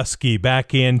Ferlin Husky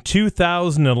back in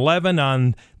 2011.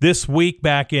 On this week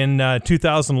back in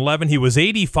 2011, he was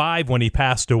 85 when he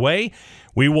passed away.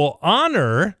 We will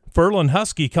honor Ferlin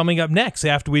Husky coming up next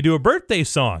after we do a birthday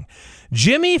song.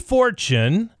 Jimmy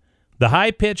Fortune, the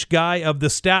high-pitched guy of the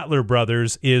Statler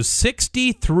Brothers, is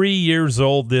 63 years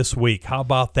old this week. How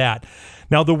about that?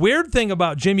 Now, the weird thing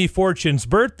about Jimmy Fortune's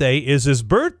birthday is his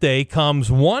birthday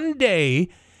comes one day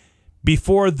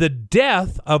before the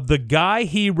death of the guy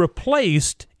he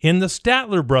replaced in the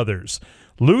Statler Brothers.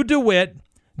 Lou DeWitt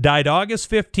died August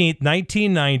 15th,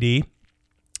 1990,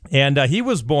 and he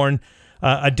was born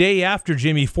a day after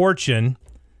Jimmy Fortune,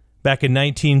 back in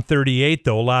 1938,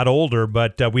 though, a lot older,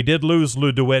 but we did lose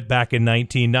Lou DeWitt back in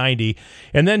 1990.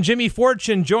 And then Jimmy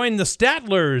Fortune joined the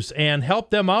Statlers and helped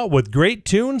them out with great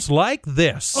tunes like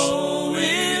this. Oh,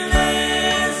 Elizabeth,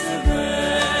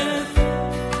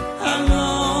 I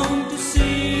long to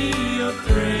see your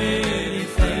pretty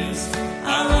face.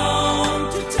 I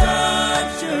long to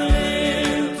touch your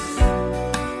lips.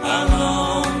 I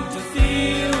long to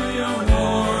feel your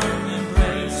warm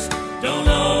embrace. Don't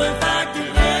know if I could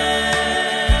live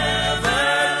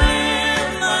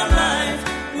my life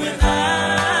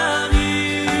without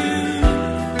you.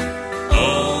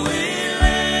 Oh,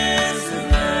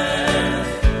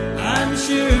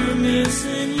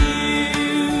 missing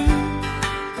you.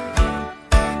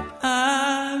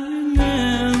 I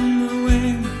remember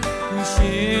when we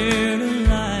shared a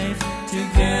life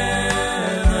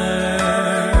together.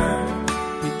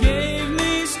 You gave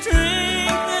me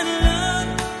strength and love,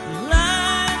 a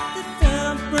life that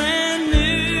felt brand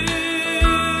new.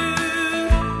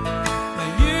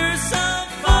 But you're so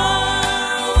far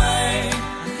away,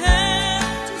 I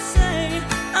have to say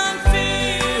I'm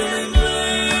feeling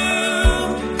blue.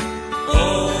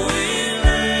 Oh,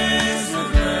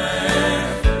 Elizabeth,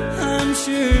 I'm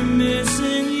sure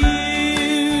missing you.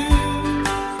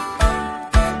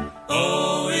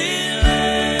 Oh, Elizabeth,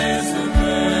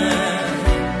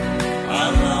 I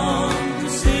long to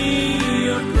see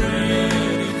your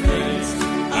pretty face.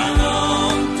 I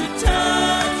long to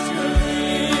touch your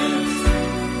lips.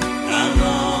 I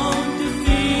long to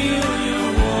feel your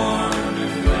warm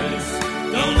embrace.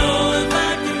 Don't know if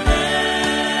I can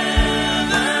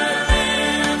ever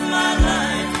live my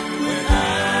life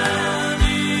without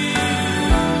you.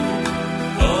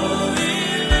 Oh,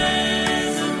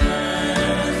 Elizabeth,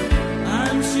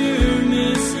 I'm sure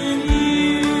missing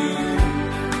you.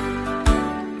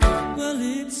 Well,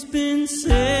 it's been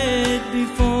said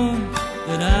before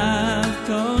that I've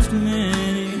caused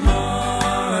many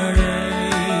heartaches,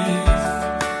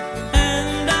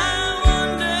 and I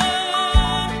wonder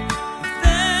if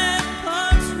that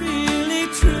part's really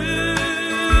true.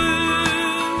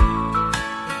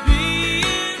 Be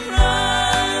it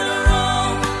right or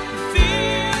wrong, the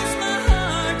fears my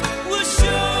heart will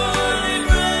surely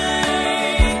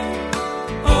break.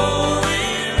 Oh,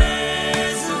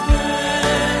 Elizabeth,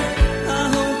 I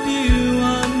hope you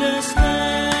understand.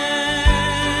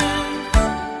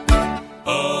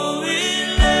 Oh,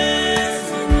 Elizabeth,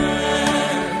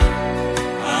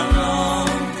 I long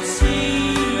to see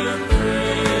your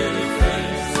pretty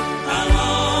face. I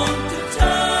long to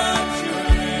touch your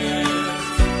lips.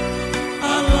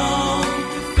 I long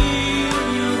to feel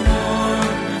your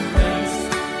warm embrace.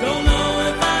 Don't know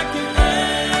if I can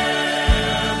ever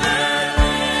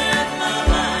live my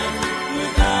life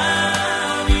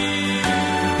without you.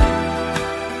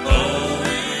 Oh,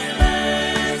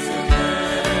 Elizabeth,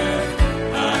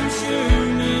 I'm sure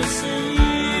missing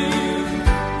you.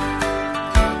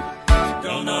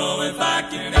 Don't know if I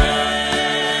can ever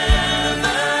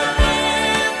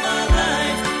live my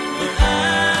life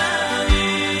without you.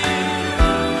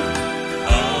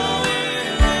 Oh,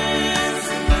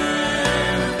 Elizabeth,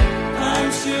 I'm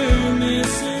sure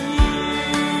missing you.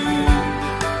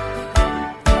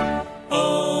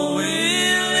 Oh, Elizabeth.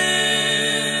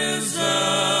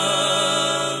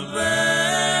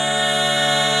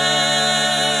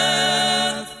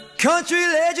 Country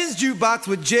Legends Jukebox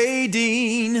with J.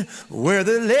 Dean, where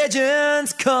the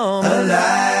legends come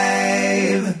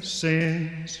alive.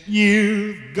 Since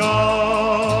you've gone,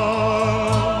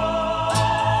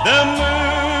 the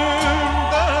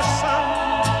moon, the sun,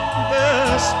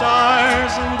 the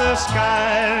stars in the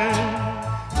sky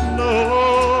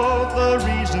know the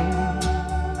reason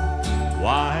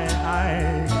why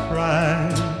I cry.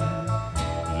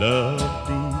 Love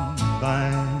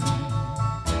divine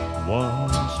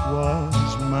once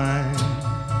was mine.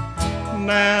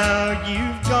 Now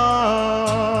you've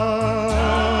gone.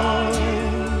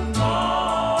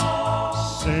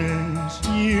 Since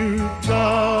you've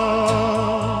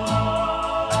gone,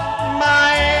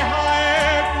 my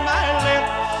heart, my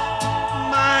lips,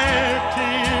 my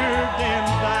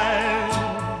tear-dimmed eyes,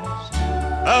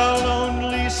 a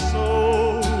lonely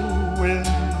soul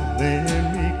within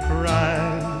me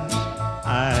cries. I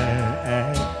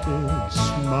acted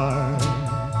smart,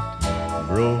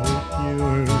 broke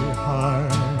your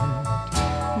heart.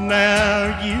 Now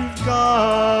you've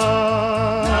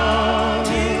gone.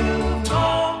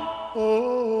 Oh,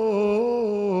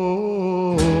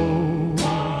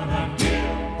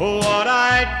 what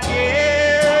I'd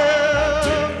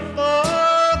give for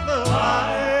the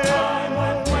lifetime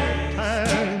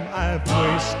I've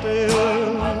wasted,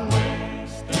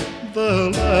 the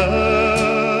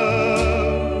love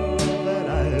that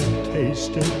I've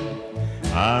tasted.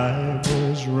 I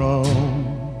was wrong.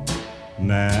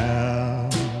 Now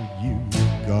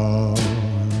you've gone.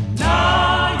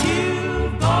 Now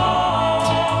you've gone.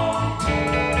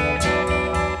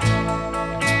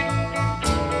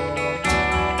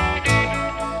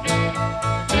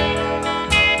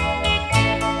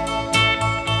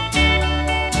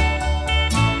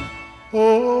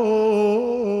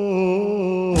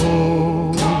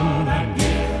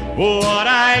 What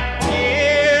I'd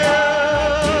give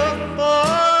for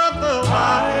the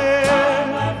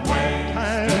lifetime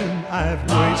I've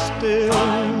wasted,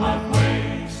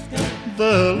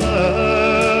 the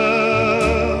love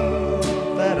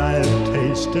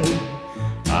yesterday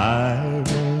I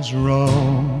was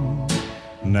wrong.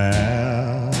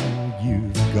 Now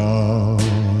you've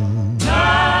gone.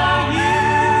 Now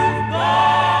you've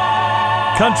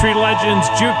gone. Country Legends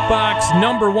Jukebox,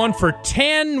 number one for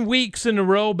 10 weeks in a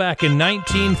row back in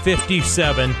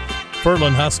 1957.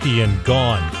 Ferlin Husky and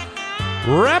Gone.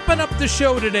 Wrapping up the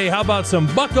show today, how about some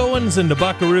Buck Owens and the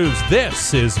Buckaroos?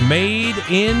 This is Made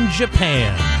in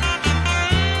Japan.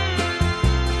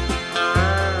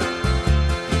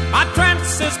 My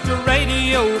transistor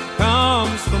radio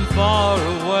comes from far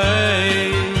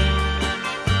away,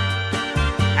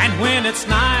 and when it's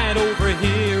night over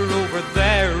here, over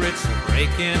there, it's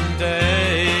breaking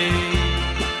day.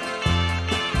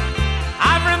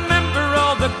 I remember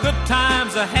all the good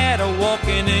times I had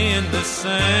walking in the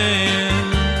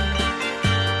sand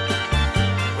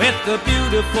with the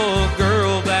beautiful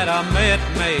girl that I met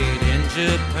made in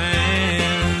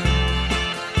Japan.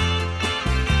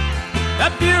 The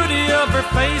beauty of her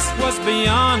face was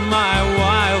beyond my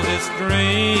wildest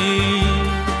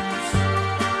dreams,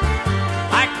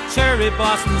 like cherry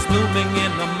blossoms blooming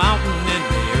in the mountain in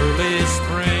the early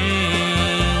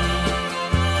spring.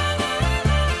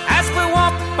 As we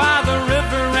walked by the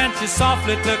river and she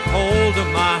softly took hold of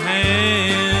my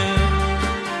hand,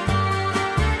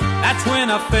 that's when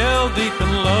I fell deep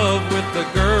in love with the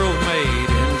girl made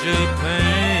in Japan.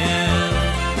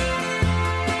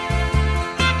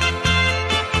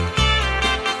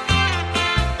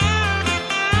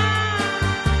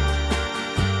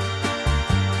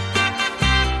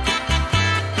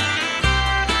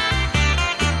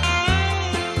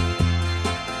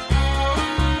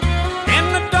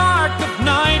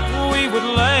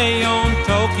 On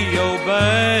Tokyo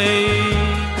Bay,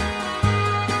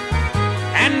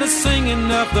 and the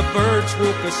singing of the birds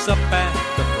woke us up at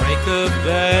the break of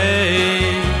day.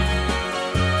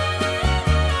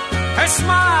 Her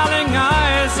smiling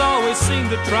eyes always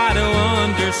seemed to try to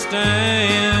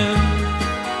understand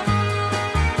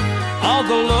all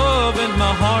the love in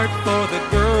my heart for the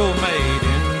girl made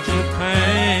in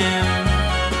Japan.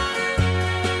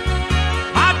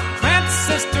 My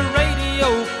transistor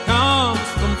radio comes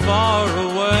from far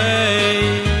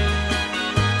away,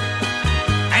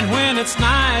 and when it's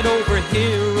night over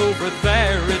here, over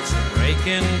there, it's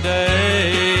breaking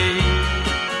day.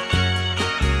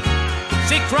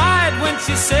 She cried when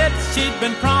she said she'd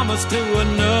been promised to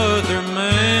another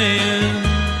man.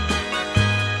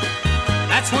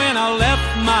 That's when I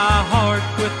left my heart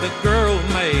with the girl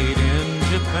made in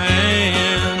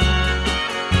Japan.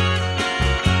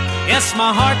 Yes,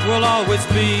 my heart will always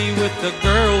be with the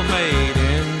girl made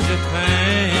in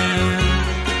Japan.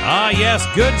 Ah, yes,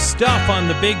 good stuff on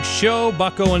the big show.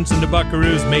 Buck Owens and the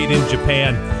Buckaroos, Made in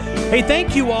Japan. Hey,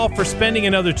 thank you all for spending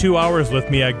another 2 hours with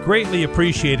me. I greatly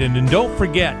appreciate it. And don't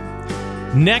forget,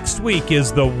 next week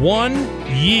is the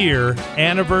 1-year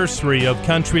anniversary of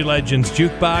Country Legends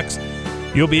Jukebox.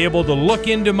 You'll be able to look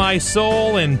into my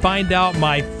soul and find out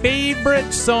my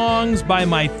favorite songs by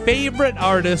my favorite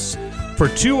artists for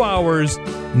 2 hours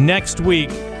next week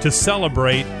to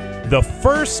celebrate the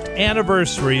first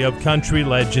anniversary of Country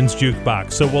Legends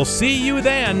Jukebox. So we'll see you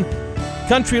then.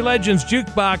 Country Legends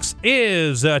Jukebox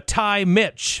is a Ty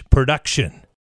Mitch production.